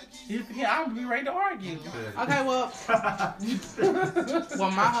me, I'm be ready to argue. Okay, well,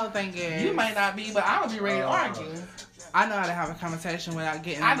 my whole thing is You might not be, but I would be ready to argue. I know how to have a conversation without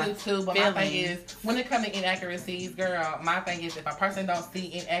getting. I do too, but my thing feelings. is, when it comes to inaccuracies, girl, my thing is if a person don't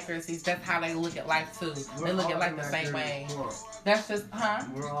see inaccuracies, that's how they look at life too. They look at life the same way. That's just,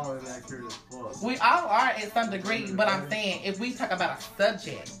 We're all inaccurate as fuck. We all are at some degree, but I'm saying if we talk about a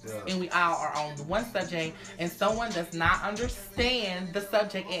subject Yeah. and we all are on one subject and someone does not understand the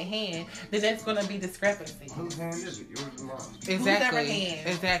subject at hand, then there's going to be discrepancy. Whose hand is it? Yours or mine?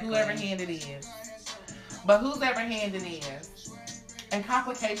 Exactly. Whoever hand it is. But whoever hand it is. And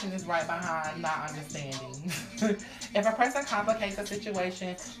complication is right behind not understanding. If a person complicates a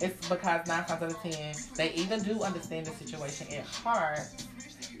situation, it's because 9 times out of 10, they either do understand the situation at heart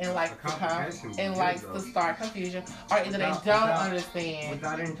and like to start confusion, or either they don't understand.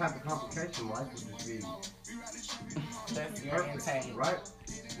 Without any type of complication, life would just be That's your perfect, intake. right?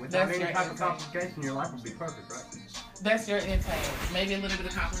 Without That's any your type of intake. complication, your life would be perfect, right? That's your intake. Maybe a little bit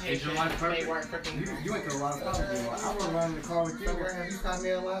of Is complication your life may perfect? work for people. You went through a lot of stuff. I want to run the car with you. Have you caught me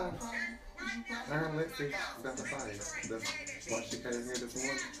alive? Let's see. That's a fire. That's why she came here this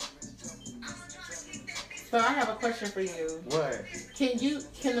morning. So I have a question for you. What? Can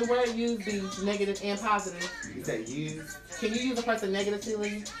the word used be negative and positive? You said use? Can you use a person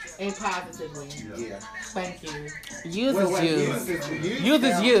negatively and positively? Yeah. Thank you. Use Well, is use. Use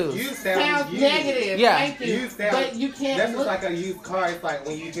is used. Use Sounds used. negative. Yeah. Thank you. Used sounds, But you can't that's look just like a used car. It's like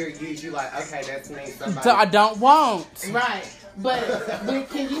when you hear used, you like, okay, that's means somebody. So I don't want. right. But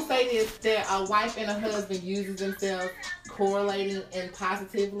can you say this that a wife and a husband uses themselves correlating and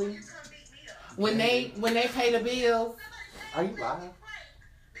positively? When they pay the bills, Are you lying?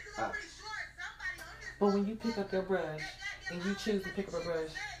 but when you pick up your brush and you choose to pick up a brush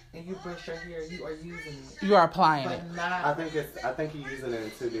and you brush your hair, you are using it. You are applying it. But not. I think you're using it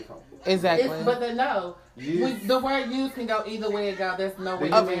in two different. Exactly. No. Use. The word use can go either way it go. There's no way.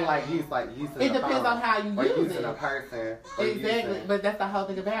 Do you mean like using It depends on how you or use using it. a person? Or Exactly, using- but that's the whole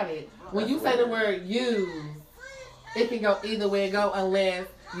thing about it. When you say the word use, it can go either way it go unless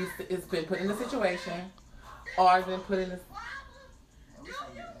it's been put in a situation or it's been put in a...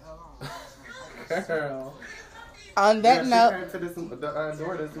 Girl. On that She note, came to the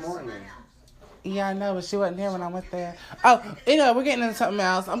door this morning. yeah, I know, but she wasn't there when I went there. Oh, anyway, we're getting into something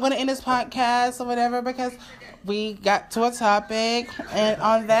else. I'm going to end this podcast or whatever because we got to a topic. And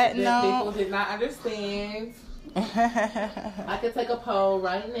on that That people note, did not understand. I could take a poll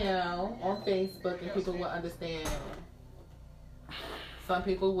right now on Facebook and people will understand. Some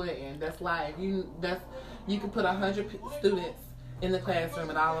people wouldn't. That's life. You can put 100 students in the classroom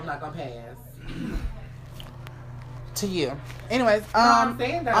and all of them not gonna pass. to you. Anyways, I'm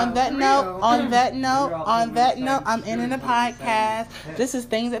saying though, on that for note, real. I'm ending the podcast. This is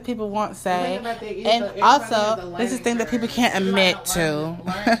things that people won't say, and also this is things that people can't admit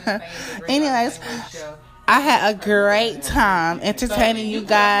to. Anyways, I had a great time entertaining you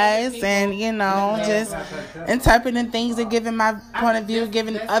guys, and just interpreting things and giving my point of view,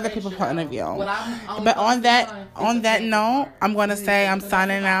 giving other people's point of view. But on that note, I'm gonna say I'm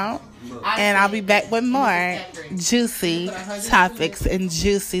signing out. And I'll be back with more juicy topics and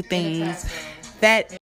juicy things that